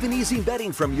 Safe and easy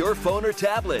betting from your phone or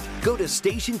tablet. Go to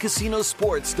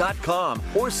stationcasinosports.com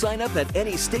or sign up at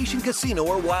any Station Casino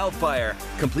or Wildfire.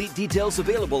 Complete details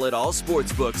available at all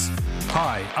sports books.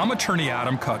 Hi, I'm attorney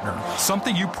Adam Kuttner.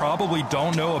 Something you probably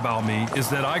don't know about me is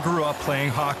that I grew up playing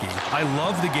hockey. I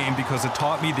love the game because it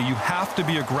taught me that you have to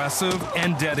be aggressive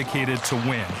and dedicated to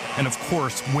win. And of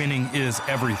course, winning is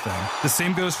everything. The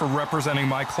same goes for representing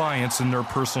my clients in their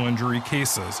personal injury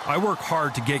cases. I work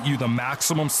hard to get you the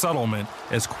maximum settlement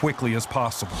as quickly as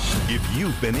possible. If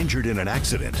you've been injured in an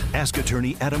accident, ask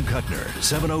attorney Adam Kuttner,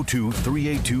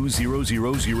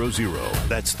 702-382-0000.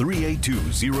 That's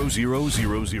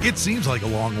 382-0000. It seems like a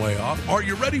long way off. Are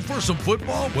you ready for some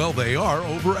football? Well, they are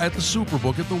over at the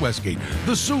Superbook at the Westgate.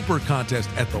 The Super Contest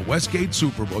at the Westgate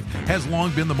Superbook has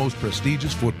long been the most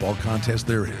prestigious football contest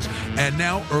there is. And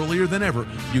now, earlier than ever,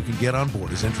 you can get on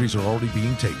board as entries are already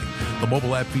being taken. The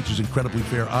mobile app features incredibly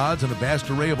fair odds and a vast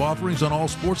array of offerings on all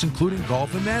sports, including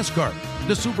golf and NASCAR.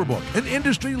 The Superbook, an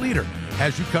industry leader,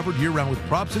 has you covered year-round with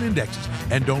props and indexes.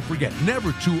 And don't forget,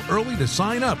 never too early to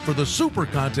sign up for the Super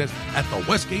Contest at the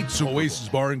Westgate Super. Oasis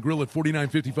Bar and Grill at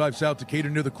 4955 South Decatur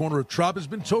near the corner of Trop has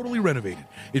been totally renovated.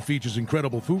 It features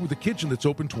incredible food with a kitchen that's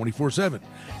open 24/7.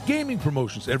 Gaming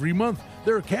promotions every month.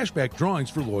 There are cashback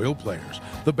drawings for loyal players.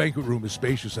 The banquet room is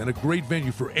spacious and a great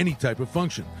venue for any type of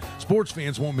function. Sports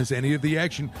fans won't miss any of the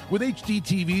action with HD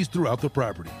TVs throughout the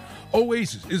property.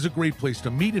 Oasis is a great place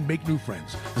to meet and make new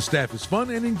friends. The staff is fun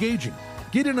and engaging.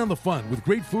 Get in on the fun with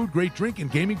great food, great drink,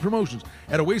 and gaming promotions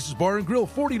at Oasis Bar and Grill,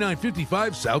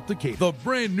 4955 South Decatur. The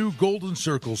brand new Golden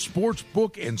Circle Sports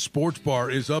Book and Sports Bar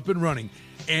is up and running,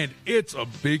 and it's a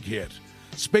big hit.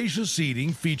 Spacious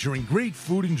seating featuring great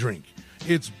food and drink.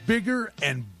 It's bigger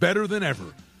and better than ever.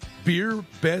 Beer,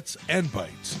 bets, and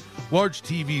bites. Large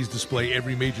TVs display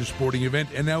every major sporting event,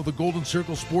 and now the Golden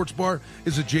Circle Sports Bar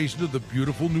is adjacent to the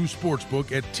beautiful new sports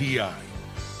book at TI.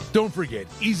 Don't forget,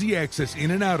 easy access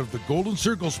in and out of the Golden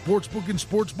Circle Sportsbook and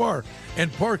Sports Bar, and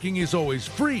parking is always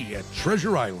free at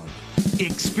Treasure Island.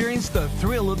 Experience the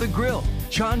thrill of the grill.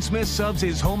 John Smith Subs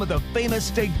is home of the famous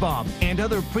steak bomb and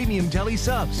other premium deli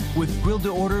subs with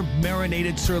grilled-to-order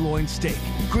marinated sirloin steak,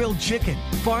 grilled chicken,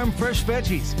 farm fresh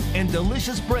veggies, and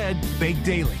delicious bread baked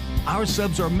daily. Our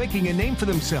subs are making a name for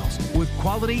themselves with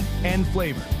quality and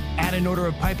flavor. Add an order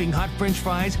of piping hot French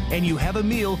fries, and you have a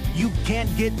meal you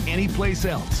can't get anyplace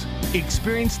else.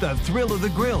 Experience the thrill of the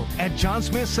grill at John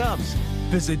Smith Subs.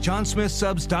 Visit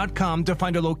johnsmithsubs.com to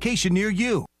find a location near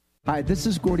you. Hi, this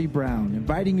is Gordy Brown,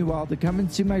 inviting you all to come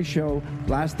and see my show,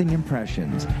 Lasting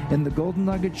Impressions, in the Golden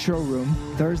Nugget Showroom,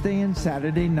 Thursday and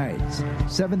Saturday nights,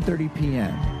 7:30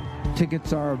 p.m.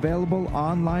 Tickets are available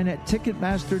online at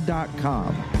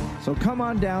Ticketmaster.com. So come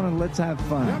on down and let's have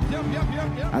fun.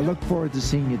 I look forward to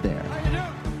seeing you there.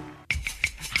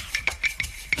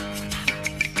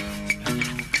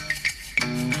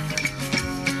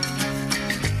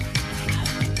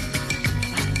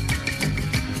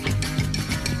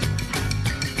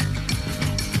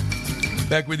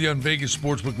 Back with you on Vegas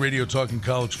Sportsbook Radio talking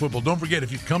college football. Don't forget,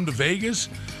 if you come to Vegas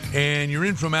and you're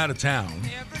in from out of town,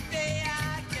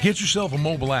 get yourself a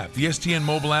mobile app. The STN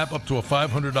mobile app, up to a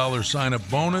 $500 sign-up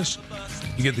bonus.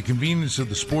 You get the convenience of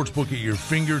the sportsbook at your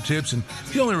fingertips, and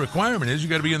the only requirement is you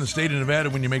got to be in the state of Nevada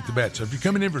when you make the bet. So if you're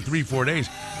coming in for 3-4 days,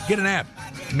 get an app.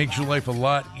 It makes your life a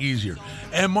lot easier.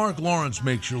 And Mark Lawrence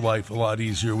makes your life a lot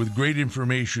easier with great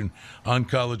information on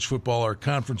college football, our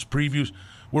conference previews.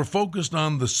 We're focused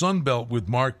on the Sun Belt with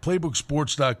Mark,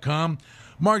 playbooksports.com.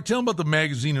 Mark, tell them about the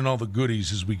magazine and all the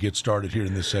goodies as we get started here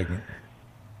in this segment.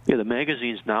 Yeah, the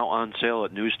magazine's now on sale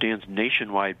at newsstands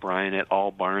nationwide, Brian, at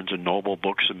all Barnes & Noble,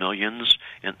 Books A Millions,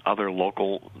 and other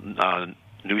local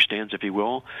newsstands, if you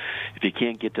will. If you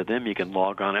can't get to them, you can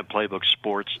log on at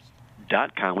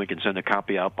playbooksports.com. We can send a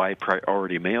copy out by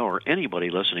priority mail, or anybody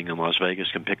listening in Las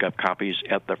Vegas can pick up copies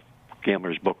at the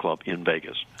Gamblers Book Club in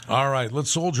Vegas. All right,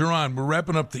 let's soldier on. We're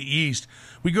wrapping up the East.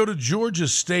 We go to Georgia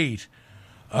State.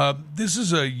 This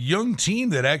is a young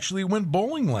team that actually went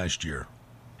bowling last year.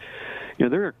 You know,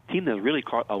 they're a team that really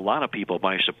caught a lot of people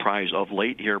by surprise of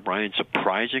late here, Brian.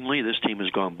 Surprisingly, this team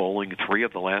has gone bowling 3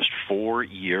 of the last 4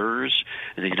 years,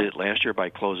 and they did it last year by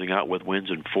closing out with wins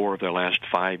in 4 of their last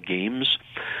 5 games.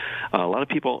 A lot of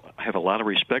people have a lot of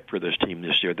respect for this team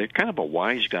this year. They're kind of a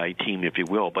wise guy team, if you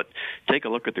will, but take a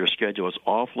look at their schedule. It's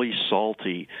awfully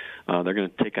salty. They're going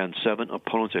to take on 7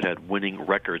 opponents that had winning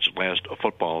records last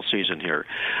football season here.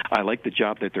 I like the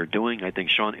job that they're doing. I think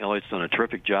Sean Elliott's done a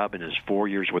terrific job in his 4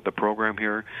 years with the program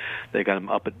here. They got him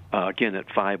up at, again at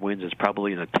 5 wins. It's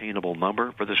probably an attainable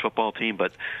number for this football team,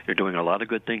 but they're doing a lot of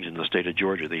good things in the state of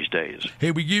Georgia these days.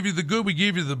 Hey, we give you the good, we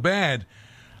give you the bad.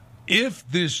 If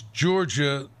this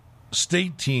Georgia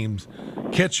State team's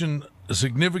catching a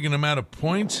significant amount of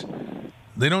points,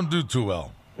 they don't do too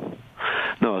well.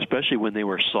 No, especially when they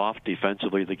were soft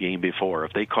defensively the game before.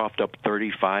 If they coughed up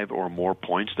 35 or more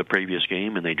points the previous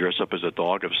game and they dress up as a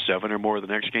dog of 7 or more the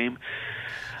next game,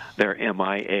 they're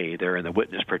MIA. They're in the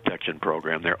witness protection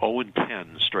program. They're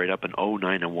 0-10 straight up and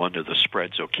 0-9-1 to the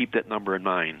spread. So keep that number in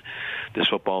mind. This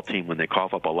football team, when they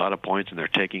cough up a lot of points and they're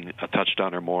taking a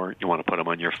touchdown or more, you want to put them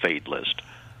on your fade list.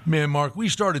 Man, Mark, we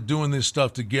started doing this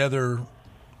stuff together.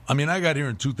 I mean, I got here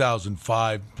in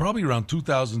 2005, probably around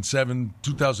 2007,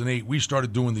 2008. We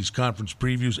started doing these conference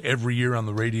previews every year on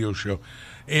the radio show.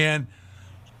 And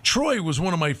Troy was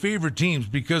one of my favorite teams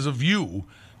because of you.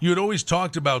 You had always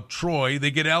talked about Troy.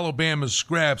 They get Alabama's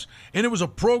scraps, and it was a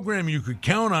program you could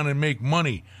count on and make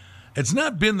money. It's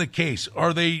not been the case.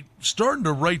 Are they starting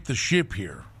to right the ship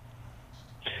here?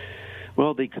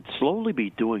 Well, they could slowly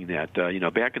be doing that.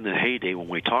 Back in the heyday when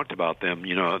we talked about them,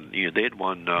 they had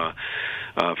won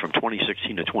from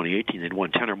 2016 to 2018. They'd won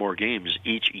 10 or more games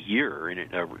each year, and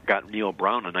it got Neil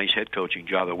Brown a nice head coaching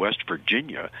job at West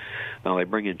Virginia. Now they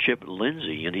bring in Chip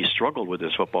Lindsey, and he's struggled with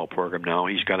this football program now.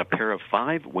 He's got a pair of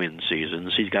 5-win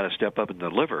seasons. He's got to step up and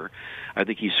deliver. I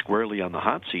think he's squarely on the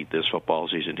hot seat this football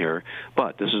season here.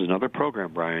 But this is another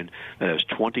program, Brian, that has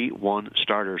 21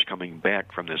 starters coming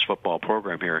back from this football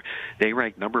program here. They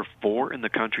rank number 4 in the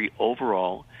country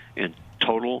overall in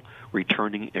total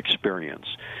returning experience.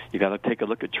 You got to take a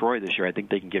look at Troy this year. I think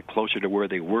they can get closer to where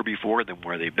they were before than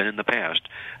where they've been in the past.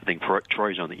 I think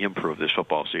Troy's on the improve this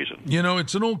football season.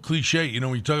 It's an old cliche.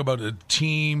 When you talk about a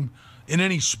team in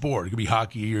any sport, it could be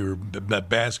hockey or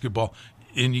basketball,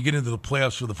 and you get into the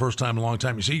playoffs for the first time in a long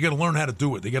time, you say you got to learn how to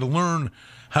do it. They got to learn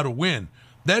how to win.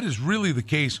 That is really the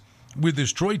case with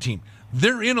this Troy team.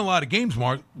 They're in a lot of games,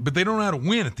 Mark, but they don't know how to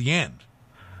win at the end.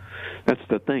 That's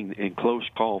the thing. In close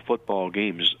call football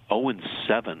games,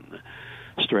 0-7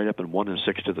 straight up and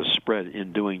 1-6 to the spread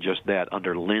in doing just that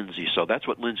under Lindsey. So that's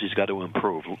what Lindsey's got to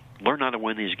improve. Learn how to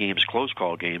win these games, close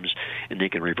call games, and they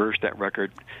can reverse that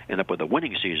record, end up with a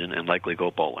winning season, and likely go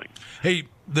bowling. Hey,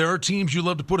 there are teams you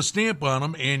love to put a stamp on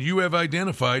them, and you have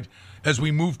identified, as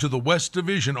we move to the West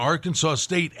Division, Arkansas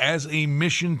State as a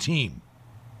mission team.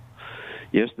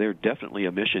 Yes, they're definitely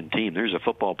a mission team. There's a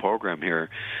football program here.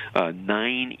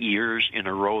 9 years in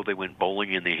a row they went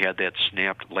bowling, and they had that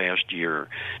snapped last year.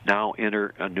 Now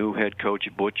enter a new head coach.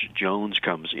 Butch Jones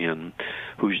comes in,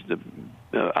 who's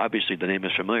obviously the name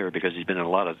is familiar because he's been in a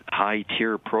lot of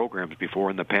high-tier programs before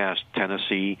in the past.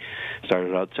 Tennessee,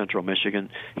 started out Central Michigan.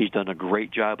 He's done a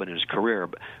great job in his career.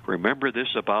 But remember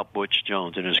this about Butch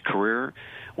Jones. In his career,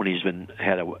 when he's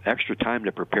had extra time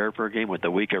to prepare for a game with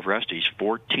a week of rest, he's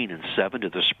 14-7 to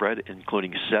the spread,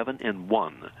 including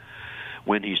 7-1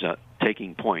 when he's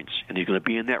taking points. And he's going to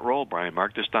be in that role, Brian.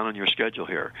 Mark this down on your schedule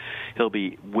here. He'll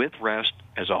be with rest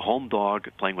as a home dog,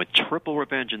 playing with triple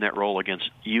revenge in that role against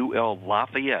UL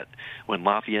Lafayette when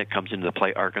Lafayette comes into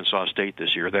play Arkansas State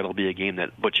this year. That'll be a game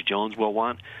that Butch Jones will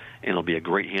want, and it'll be a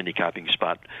great handicapping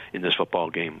spot in this football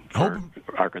game for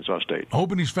Arkansas State.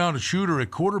 Hoping he's found a shooter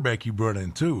at quarterback you brought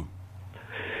in, too.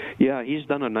 Yeah, he's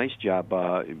done a nice job.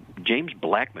 James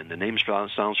Blackman, the name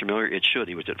sounds familiar. It should.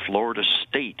 He was at Florida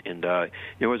State, and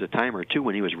there was a time or two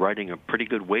when he was riding a pretty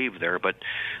good wave there, but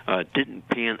didn't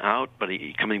pan out. But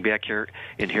he coming back here,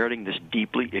 inheriting this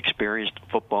deeply experienced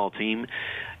football team.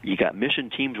 You got mission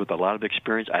teams with a lot of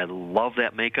experience. I love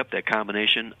that makeup, that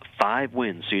combination. 5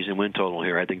 wins, season win total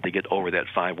here. I think they get over that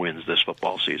 5 wins this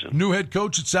football season. New head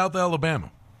coach at South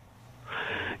Alabama.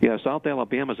 Yeah, South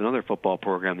Alabama is another football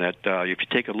program that, if you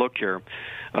take a look here,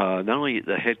 not only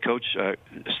the head coach,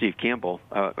 Steve Campbell,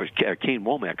 or Kane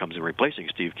Womack comes in replacing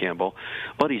Steve Campbell,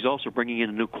 but he's also bringing in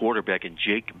a new quarterback in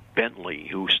Jake Bentley,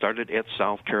 who started at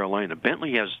South Carolina.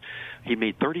 Bentley he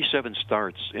made 37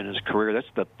 starts in his career. That's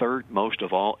the 3rd most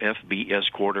of all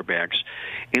FBS quarterbacks.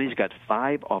 And he's got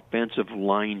 5 offensive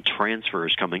line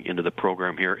transfers coming into the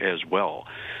program here as well.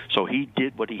 So he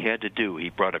did what he had to do.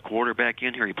 He brought a quarterback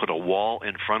in here. He put a wall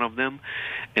in front of them,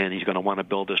 and he's going to want to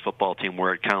build this football team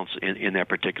where it counts in that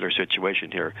particular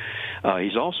situation here.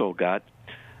 He's also got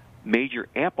Major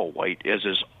Applewhite as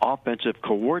his offensive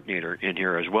coordinator in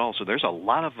here as well. So there's a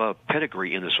lot of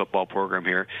pedigree in this football program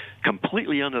here.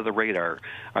 Completely under the radar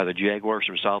are the Jaguars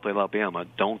from South Alabama.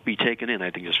 Don't be taken in.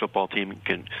 I think this football team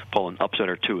can pull an upset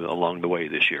or two along the way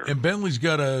this year. And Bentley's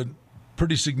got a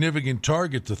pretty significant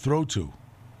target to throw to.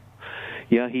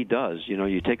 Yeah, he does. You know,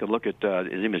 you take a look at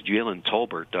his name is Jalen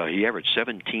Tolbert. He averaged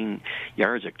 17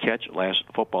 yards a catch last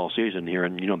football season here,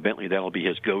 and, you know, Bentley, that'll be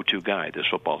his go-to guy this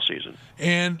football season.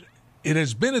 And it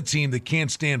has been a team that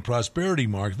can't stand prosperity,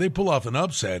 Mark. They pull off an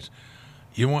upset.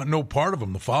 You want no part of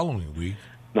them the following week.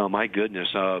 No, my goodness.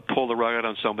 Pull the rug out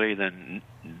on somebody, then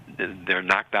they're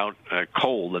knocked out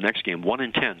cold the next game,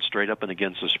 1-10, straight up and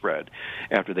against the spread.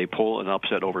 After they pull an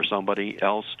upset over somebody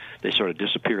else, they sort of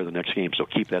disappear the next game. So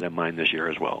keep that in mind this year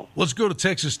as well. Let's go to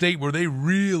Texas State, where they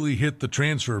really hit the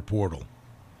transfer portal.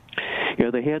 Yeah,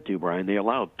 they had to, Brian. They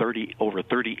allowed over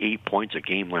 38 points a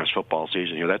game last football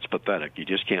season. You know, that's pathetic. You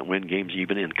just can't win games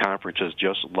even in conferences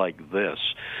just like this.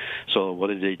 So what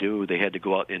did they do? They had to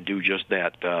go out and do just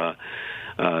that.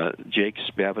 Jake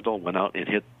Spavital went out and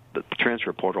hit the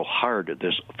transfer portal hard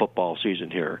this football season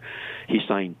here. He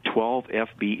signed 12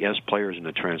 FBS players in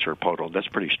the transfer portal. That's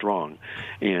pretty strong.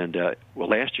 And,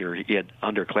 last year he had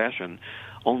underclassmen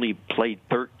only played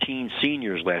 13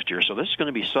 seniors last year. So this is going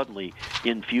to be suddenly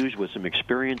infused with some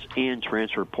experience and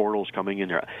transfer portals coming in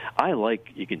there.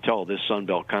 You can tell this Sun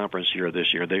Belt Conference here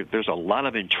this year, there's a lot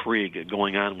of intrigue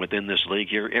going on within this league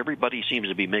here. Everybody seems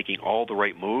to be making all the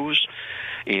right moves,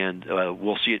 and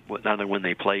we'll see it not only when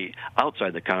they play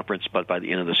outside the conference, but by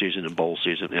the end of the season and bowl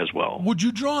season as well. Would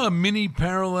you draw a mini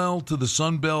parallel to the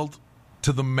Sun Belt,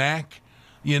 to the MAC,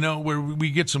 you know, where we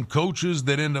get some coaches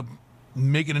that end up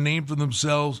making a name for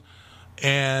themselves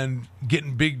and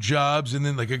getting big jobs, and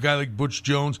then like a guy like Butch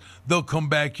Jones, they'll come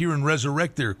back here and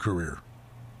resurrect their career?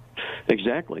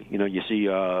 Exactly. You know, you see,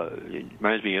 it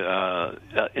reminds me,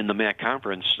 in the MAC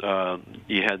conference,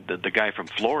 you had the guy from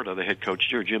Florida, the head coach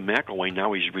here, Jim McElwain.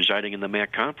 Now he's residing in the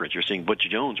MAC conference. You're seeing Butch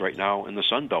Jones right now in the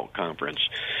Sun Belt Conference.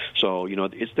 So, you know,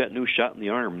 it's that new shot in the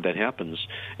arm that happens,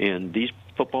 and these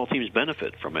football teams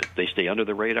benefit from it. They stay under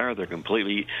the radar. They're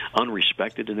completely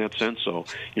unrespected in that sense. So,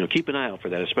 you know, keep an eye out for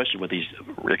that, especially with these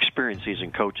experienced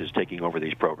seasoned coaches taking over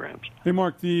these programs. Hey,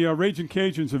 Mark, the Raging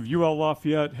Cajuns of UL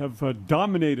Lafayette have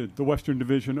dominated the Western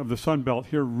Division of the Sun Belt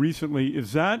here recently.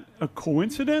 Is that a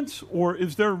coincidence, or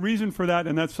is there a reason for that,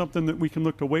 and that's something that we can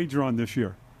look to wager on this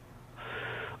year?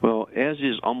 Well, as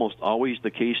is almost always the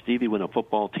case, Stevie, when a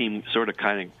football team sort of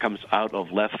kind of comes out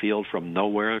of left field from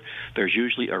nowhere, there's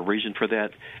usually a reason for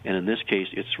that, and in this case,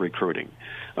 it's recruiting.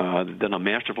 Done a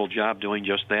masterful job doing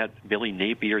just that. Billy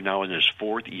Napier now in his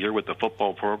fourth year with the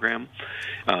football program.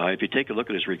 If you take a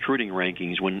look at his recruiting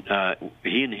rankings, when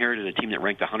he inherited a team that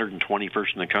ranked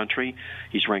 121st in the country,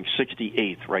 he's ranked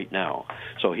 68th right now.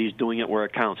 So he's doing it where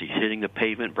it counts. He's hitting the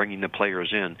pavement, bringing the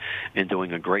players in, and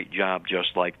doing a great job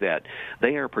just like that.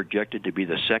 They are projected to be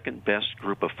the second best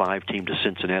group of 5 team to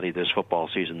Cincinnati this football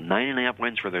season. 9.5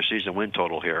 wins for their season win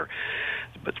total here.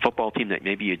 But football team that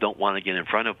maybe you don't want to get in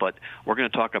front of, but we're going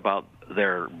to talk about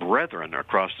their brethren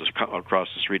across the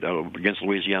street against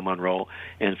Louisiana Monroe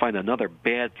and find another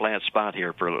bad flat spot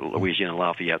here for Louisiana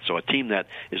Lafayette. So a team that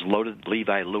is loaded.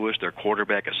 Levi Lewis, their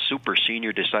quarterback, a super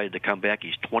senior, decided to come back.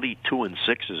 He's 22-6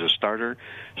 as a starter.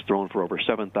 He's thrown for over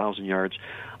 7,000 yards.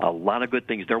 A lot of good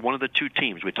things. They're one of the 2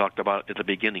 teams we talked about at the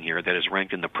beginning here that is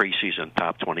ranked in the preseason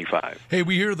top 25. Hey,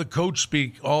 we hear the coach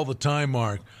speak all the time,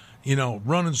 Mark. You know,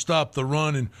 run and stop the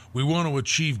run, and we want to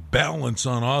achieve balance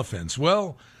on offense.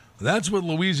 Well, that's what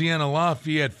Louisiana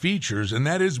Lafayette features, and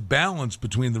that is balance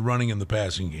between the running and the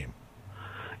passing game.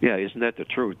 Yeah, isn't that the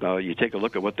truth? You take a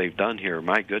look at what they've done here.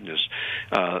 My goodness,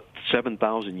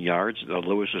 7,000 yards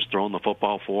Lewis has thrown the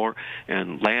football for.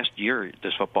 And last year,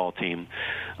 this football team,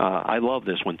 I love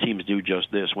this when teams do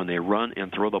just this. When they run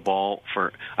and throw the ball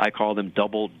for, I call them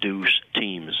double deuce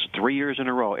teams. 3 years in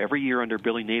a row, every year under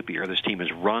Billy Napier, this team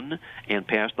has run and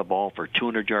passed the ball for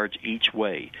 200 yards each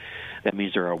way. That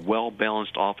means they're a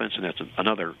well-balanced offense, and that's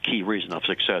another key reason of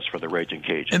success for the Raging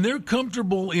Cajuns. And they're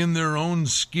comfortable in their own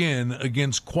skin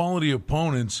against quality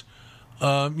opponents,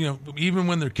 even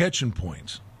when they're catching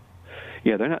points.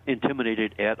 Yeah, they're not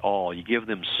intimidated at all. You give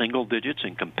them single digits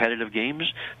in competitive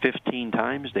games 15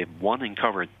 times. They've won and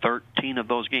covered 13 of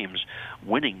those games,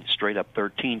 winning straight up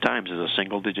 13 times as a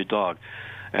single-digit dog.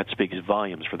 That speaks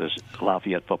volumes for this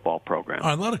Lafayette football program. All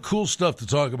right, a lot of cool stuff to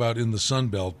talk about in the Sun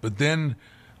Belt, but then,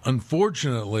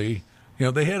 unfortunately,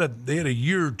 they had a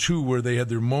year or two where they had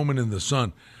their moment in the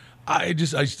sun. I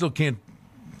still can't.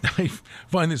 I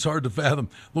find this hard to fathom.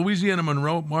 Louisiana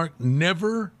Monroe, Mark,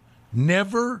 never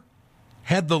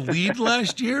had the lead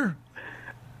last year.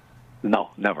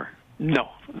 No, never. No.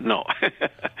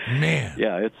 Man.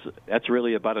 Yeah, that's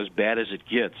really about as bad as it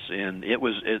gets, and it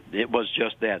was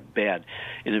just that bad.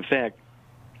 And in fact,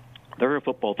 they're a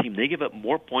football team. They give up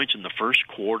more points in the first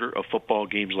quarter of football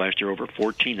games last year, over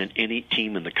 14, than any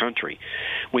team in the country.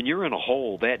 When you're in a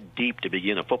hole that deep to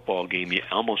begin a football game, you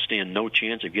almost stand no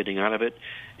chance of getting out of it,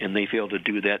 and they failed to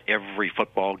do that every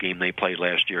football game they played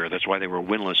last year. That's why they were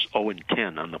winless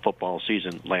 0-10 on the football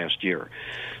season last year.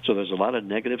 So there's a lot of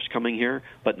negatives coming here,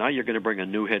 but now you're going to bring a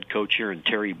new head coach here in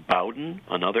Terry Bowden,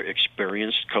 another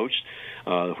experienced coach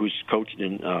who's coached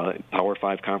in Power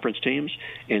 5 conference teams,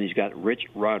 and he's got Rich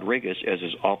Rodriguez as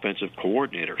his offensive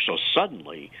coordinator. So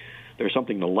suddenly there's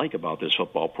something to like about this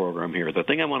football program here. The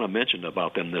thing I want to mention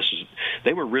about them, this is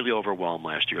they were really overwhelmed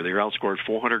last year. They were outscored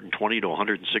 420 to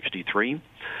 163,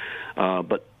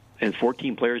 and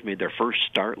 14 players made their first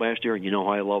start last year, and you know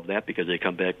how I love that because they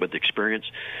come back with experience.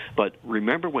 But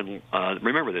remember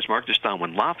this, mark this down,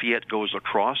 when Lafayette goes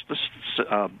across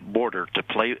the border to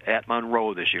play at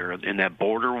Monroe this year in that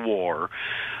border war,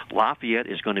 Lafayette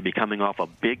is going to be coming off a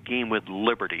big game with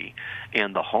Liberty,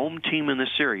 and the home team in this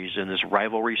series, in this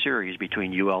rivalry series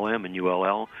between ULM and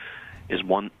ULL, is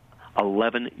won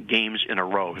 11 games in a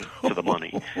row to the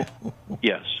money.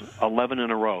 Yes, 11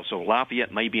 in a row. So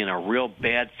Lafayette may be in a real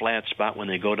bad flat spot when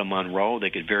they go to Monroe. They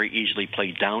could very easily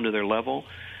play down to their level.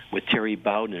 With Terry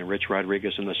Bowden and Rich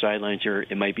Rodriguez on the sidelines here,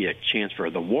 it might be a chance for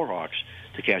the Warhawks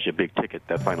to cash a big ticket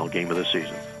that final game of the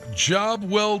season. Job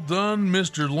well done,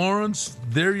 Mr. Lawrence.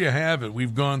 There you have it.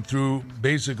 We've gone through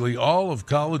basically all of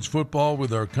college football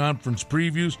with our conference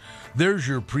previews. There's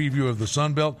your preview of the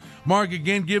Sun Belt. Mark,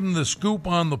 again, give them the scoop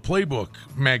on the Playbook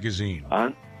magazine.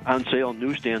 On sale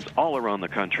newsstands all around the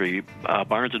country.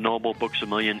 Barnes & Noble, Books A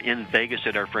Million, in Vegas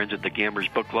at our friends at the Gamblers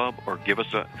Book Club, or give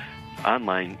us a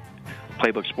online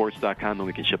playbooksports.com, and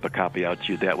we can ship a copy out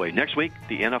to you that way. Next week,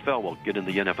 the NFL will get in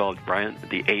the NFL, Brian,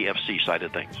 the AFC side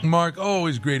of things. Mark,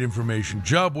 always great information.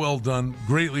 Job well done.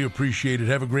 Greatly appreciated.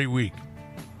 Have a great week.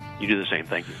 You do the same.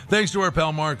 Thank you. Thanks to our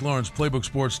pal Mark Lawrence,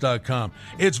 playbooksports.com.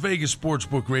 It's Vegas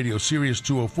Sportsbook Radio, Sirius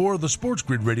 204, the Sports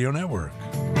Grid Radio Network.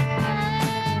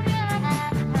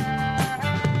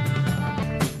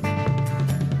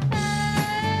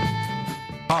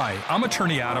 Hi, I'm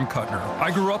attorney Adam Kuttner. I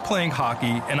grew up playing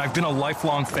hockey, and I've been a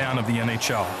lifelong fan of the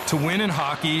NHL. To win in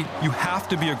hockey, you have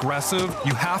to be aggressive,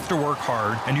 you have to work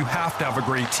hard, and you have to have a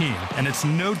great team. And it's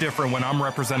no different when I'm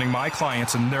representing my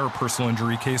clients in their personal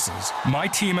injury cases. My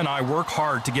team and I work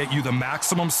hard to get you the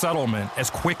maximum settlement as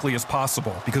quickly as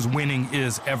possible, because winning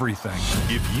is everything.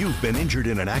 If you've been injured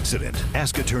in an accident,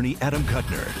 ask attorney Adam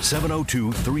Kuttner,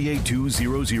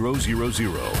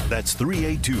 702-382-0000. That's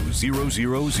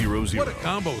 382-0000. What a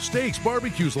combo. Steaks,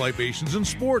 barbecues, libations, and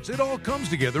sports. It all comes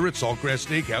together at Saltgrass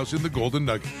Steakhouse in the Golden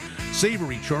Nugget.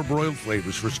 Savory charbroiled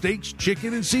flavors for steaks,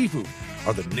 chicken, and seafood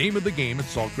are the name of the game at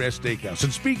Saltgrass Steakhouse.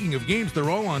 And speaking of games, they're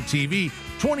all on TV.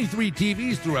 23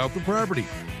 TVs throughout the property.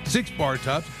 6 bar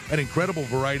tops, an incredible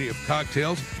variety of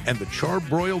cocktails, and the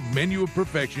charbroiled menu of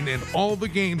perfection, and all the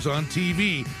games on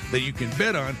TV that you can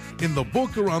bet on in the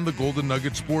book or on the Golden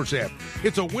Nugget Sports app.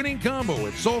 It's a winning combo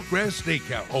at Saltgrass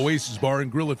Steakhouse. Oasis Bar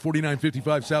and Grill at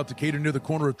 4955 South Decatur near the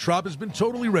corner of Trop has been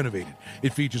totally renovated.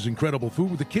 It features incredible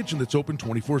food with a kitchen that's open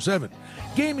 24/7.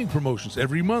 Gaming promotions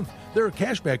every month. There are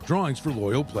cashback drawings for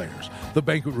loyal players. The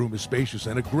banquet room is spacious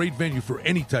and a great venue for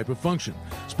any type of function.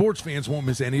 Sports fans won't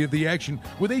miss any of the action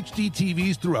with HD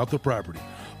TVs throughout the property.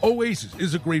 Oasis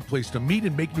is a great place to meet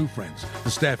and make new friends.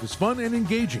 The staff is fun and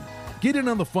engaging. Get in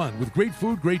on the fun with great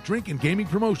food, great drink, and gaming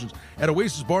promotions at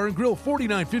Oasis Bar and Grill,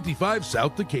 4955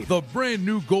 South Decatur. The brand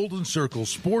new Golden Circle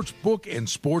Sports Book and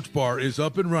Sports Bar is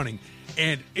up and running,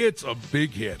 and it's a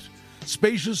big hit.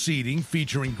 Spacious seating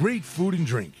featuring great food and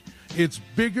drink. It's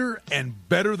bigger and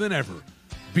better than ever.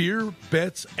 Beer,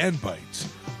 bets, and bites.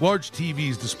 Large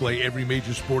TVs display every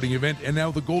major sporting event, and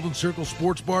now the Golden Circle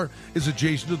Sports Bar is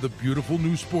adjacent to the beautiful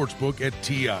new sports book at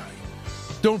TI.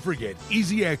 Don't forget,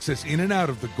 easy access in and out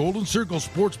of the Golden Circle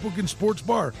Sportsbook and Sports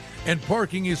Bar, and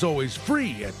parking is always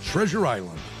free at Treasure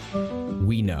Island.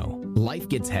 We know life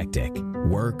gets hectic.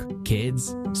 Work,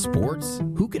 kids, sports.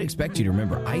 Who could expect you to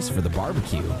remember ice for the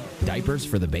barbecue, diapers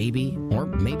for the baby, or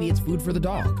maybe it's food for the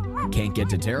dog? Can't get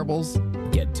to Terribles?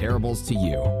 Get Terribles to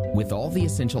you. With all the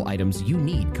essential items you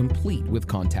need, complete with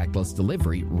contactless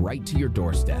delivery right to your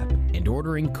doorstep. And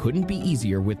ordering couldn't be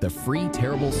easier with the free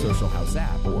Terrible Social House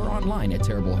app or online at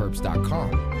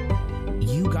TerribleHerbs.com.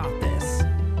 You got this.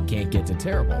 Can't get to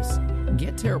Terribles?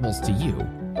 Get Terribles to you.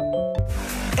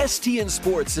 STN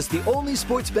Sports is the only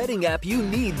sports betting app you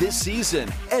need this season.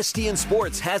 STN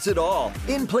Sports has it all.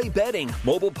 In-play betting,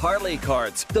 mobile parlay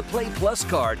cards, the Play Plus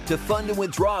card to fund and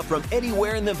withdraw from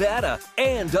anywhere in Nevada,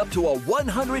 and up to a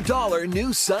 $100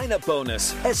 new sign-up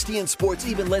bonus. STN Sports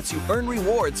even lets you earn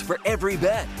rewards for every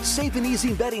bet. Safe and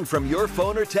easy betting from your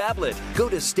phone or tablet. Go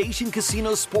to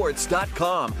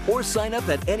StationCasinoSports.com or sign up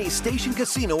at any Station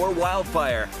Casino or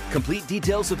Wildfire. Complete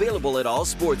details available at all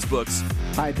sportsbooks.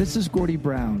 Hi, this is Gordy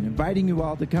Brown, inviting you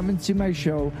all to come and see my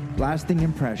show, Lasting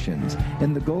Impressions,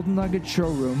 in the Golden Nugget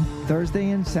Showroom,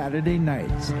 Thursday and Saturday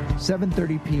nights,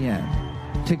 7:30 p.m.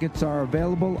 Tickets are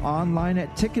available online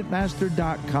at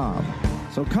Ticketmaster.com.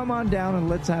 So come on down and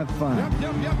let's have fun.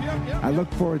 I look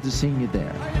forward to seeing you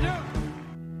there.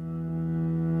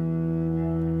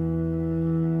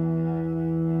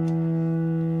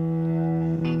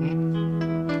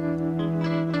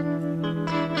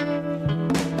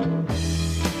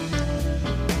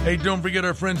 Hey, don't forget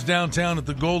our friends downtown at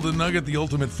the Golden Nugget, the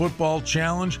Ultimate Football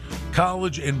Challenge.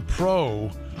 College and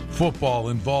pro football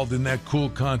involved in that cool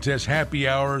contest. Happy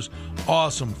hours,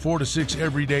 awesome, 4 to 6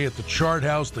 every day at the Chart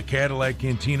House, the Cadillac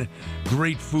Cantina.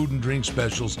 Great food and drink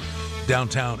specials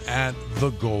downtown at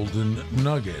the Golden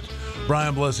Nugget.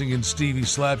 Brian Blessing and Stevie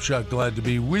Slapshot, glad to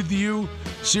be with you.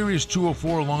 Sirius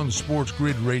 204 along the Sports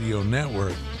Grid Radio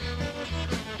Network.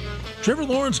 Trevor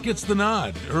Lawrence gets the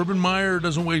nod. Urban Meyer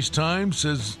doesn't waste time,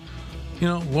 says,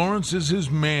 Lawrence is his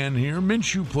man here.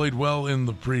 Minshew played well in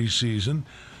the preseason.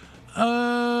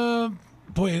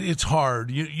 Boy, it's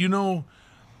hard. You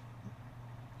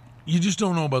just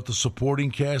don't know about the supporting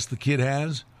cast the kid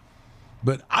has.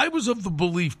 But I was of the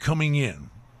belief coming in,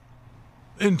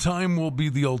 and time will be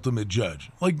the ultimate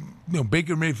judge. Like,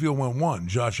 Baker Mayfield went 1,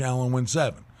 Josh Allen went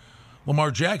 7.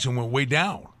 Lamar Jackson went way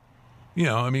down. You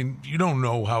don't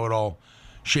know how it all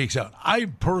shakes out. I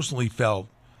personally felt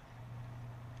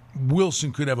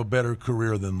Wilson could have a better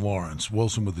career than Lawrence.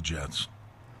 Wilson with the Jets.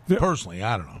 Personally,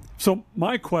 I don't know. So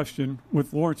my question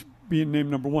with Lawrence being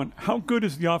named number 1, how good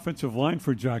is the offensive line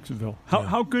for Jacksonville?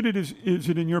 How good is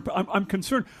it in your? I'm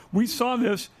concerned. We saw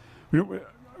this.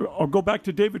 I'll go back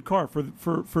to David Carr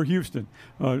for Houston,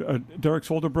 Derek's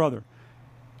older brother.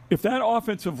 If that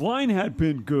offensive line had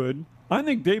been good, I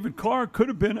think David Carr could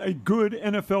have been a good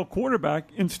NFL quarterback.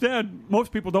 Instead,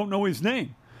 most people don't know his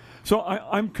name. So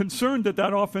I'm concerned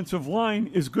that offensive line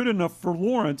is good enough for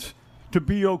Lawrence to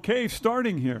be okay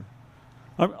starting here.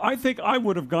 I think I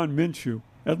would have gone Minshew,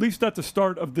 at least at the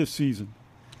start of this season.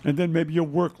 And then maybe you'll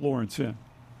work Lawrence in,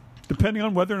 depending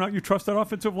on whether or not you trust that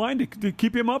offensive line to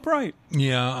keep him upright.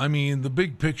 Yeah, the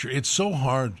big picture, it's so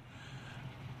hard.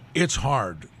 It's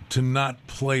hard to not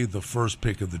play the first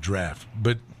pick of the draft.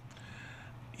 But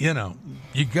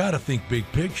you got to think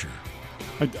big picture.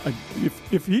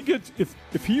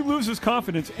 If he loses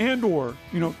confidence and/or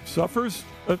suffers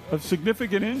a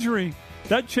significant injury,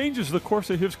 that changes the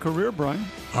course of his career, Brian.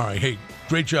 All right, hey,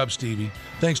 great job, Stevie.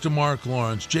 Thanks to Mark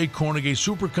Lawrence. Jay Kornegay,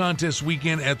 Super Contest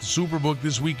weekend at the Superbook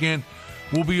this weekend.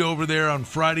 We'll be over there on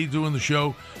Friday doing the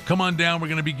show. Come on down. We're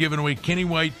going to be giving away Kenny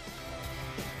White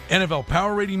NFL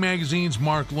Power Rating magazines,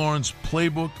 Mark Lawrence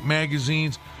Playbook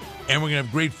magazines, and we're going to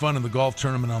have great fun in the golf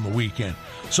tournament on the weekend.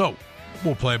 So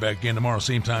we'll play back again tomorrow,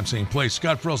 same time, same place.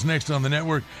 Scott Frell's next on the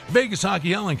network. Vegas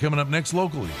Hockey Helen coming up next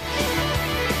locally.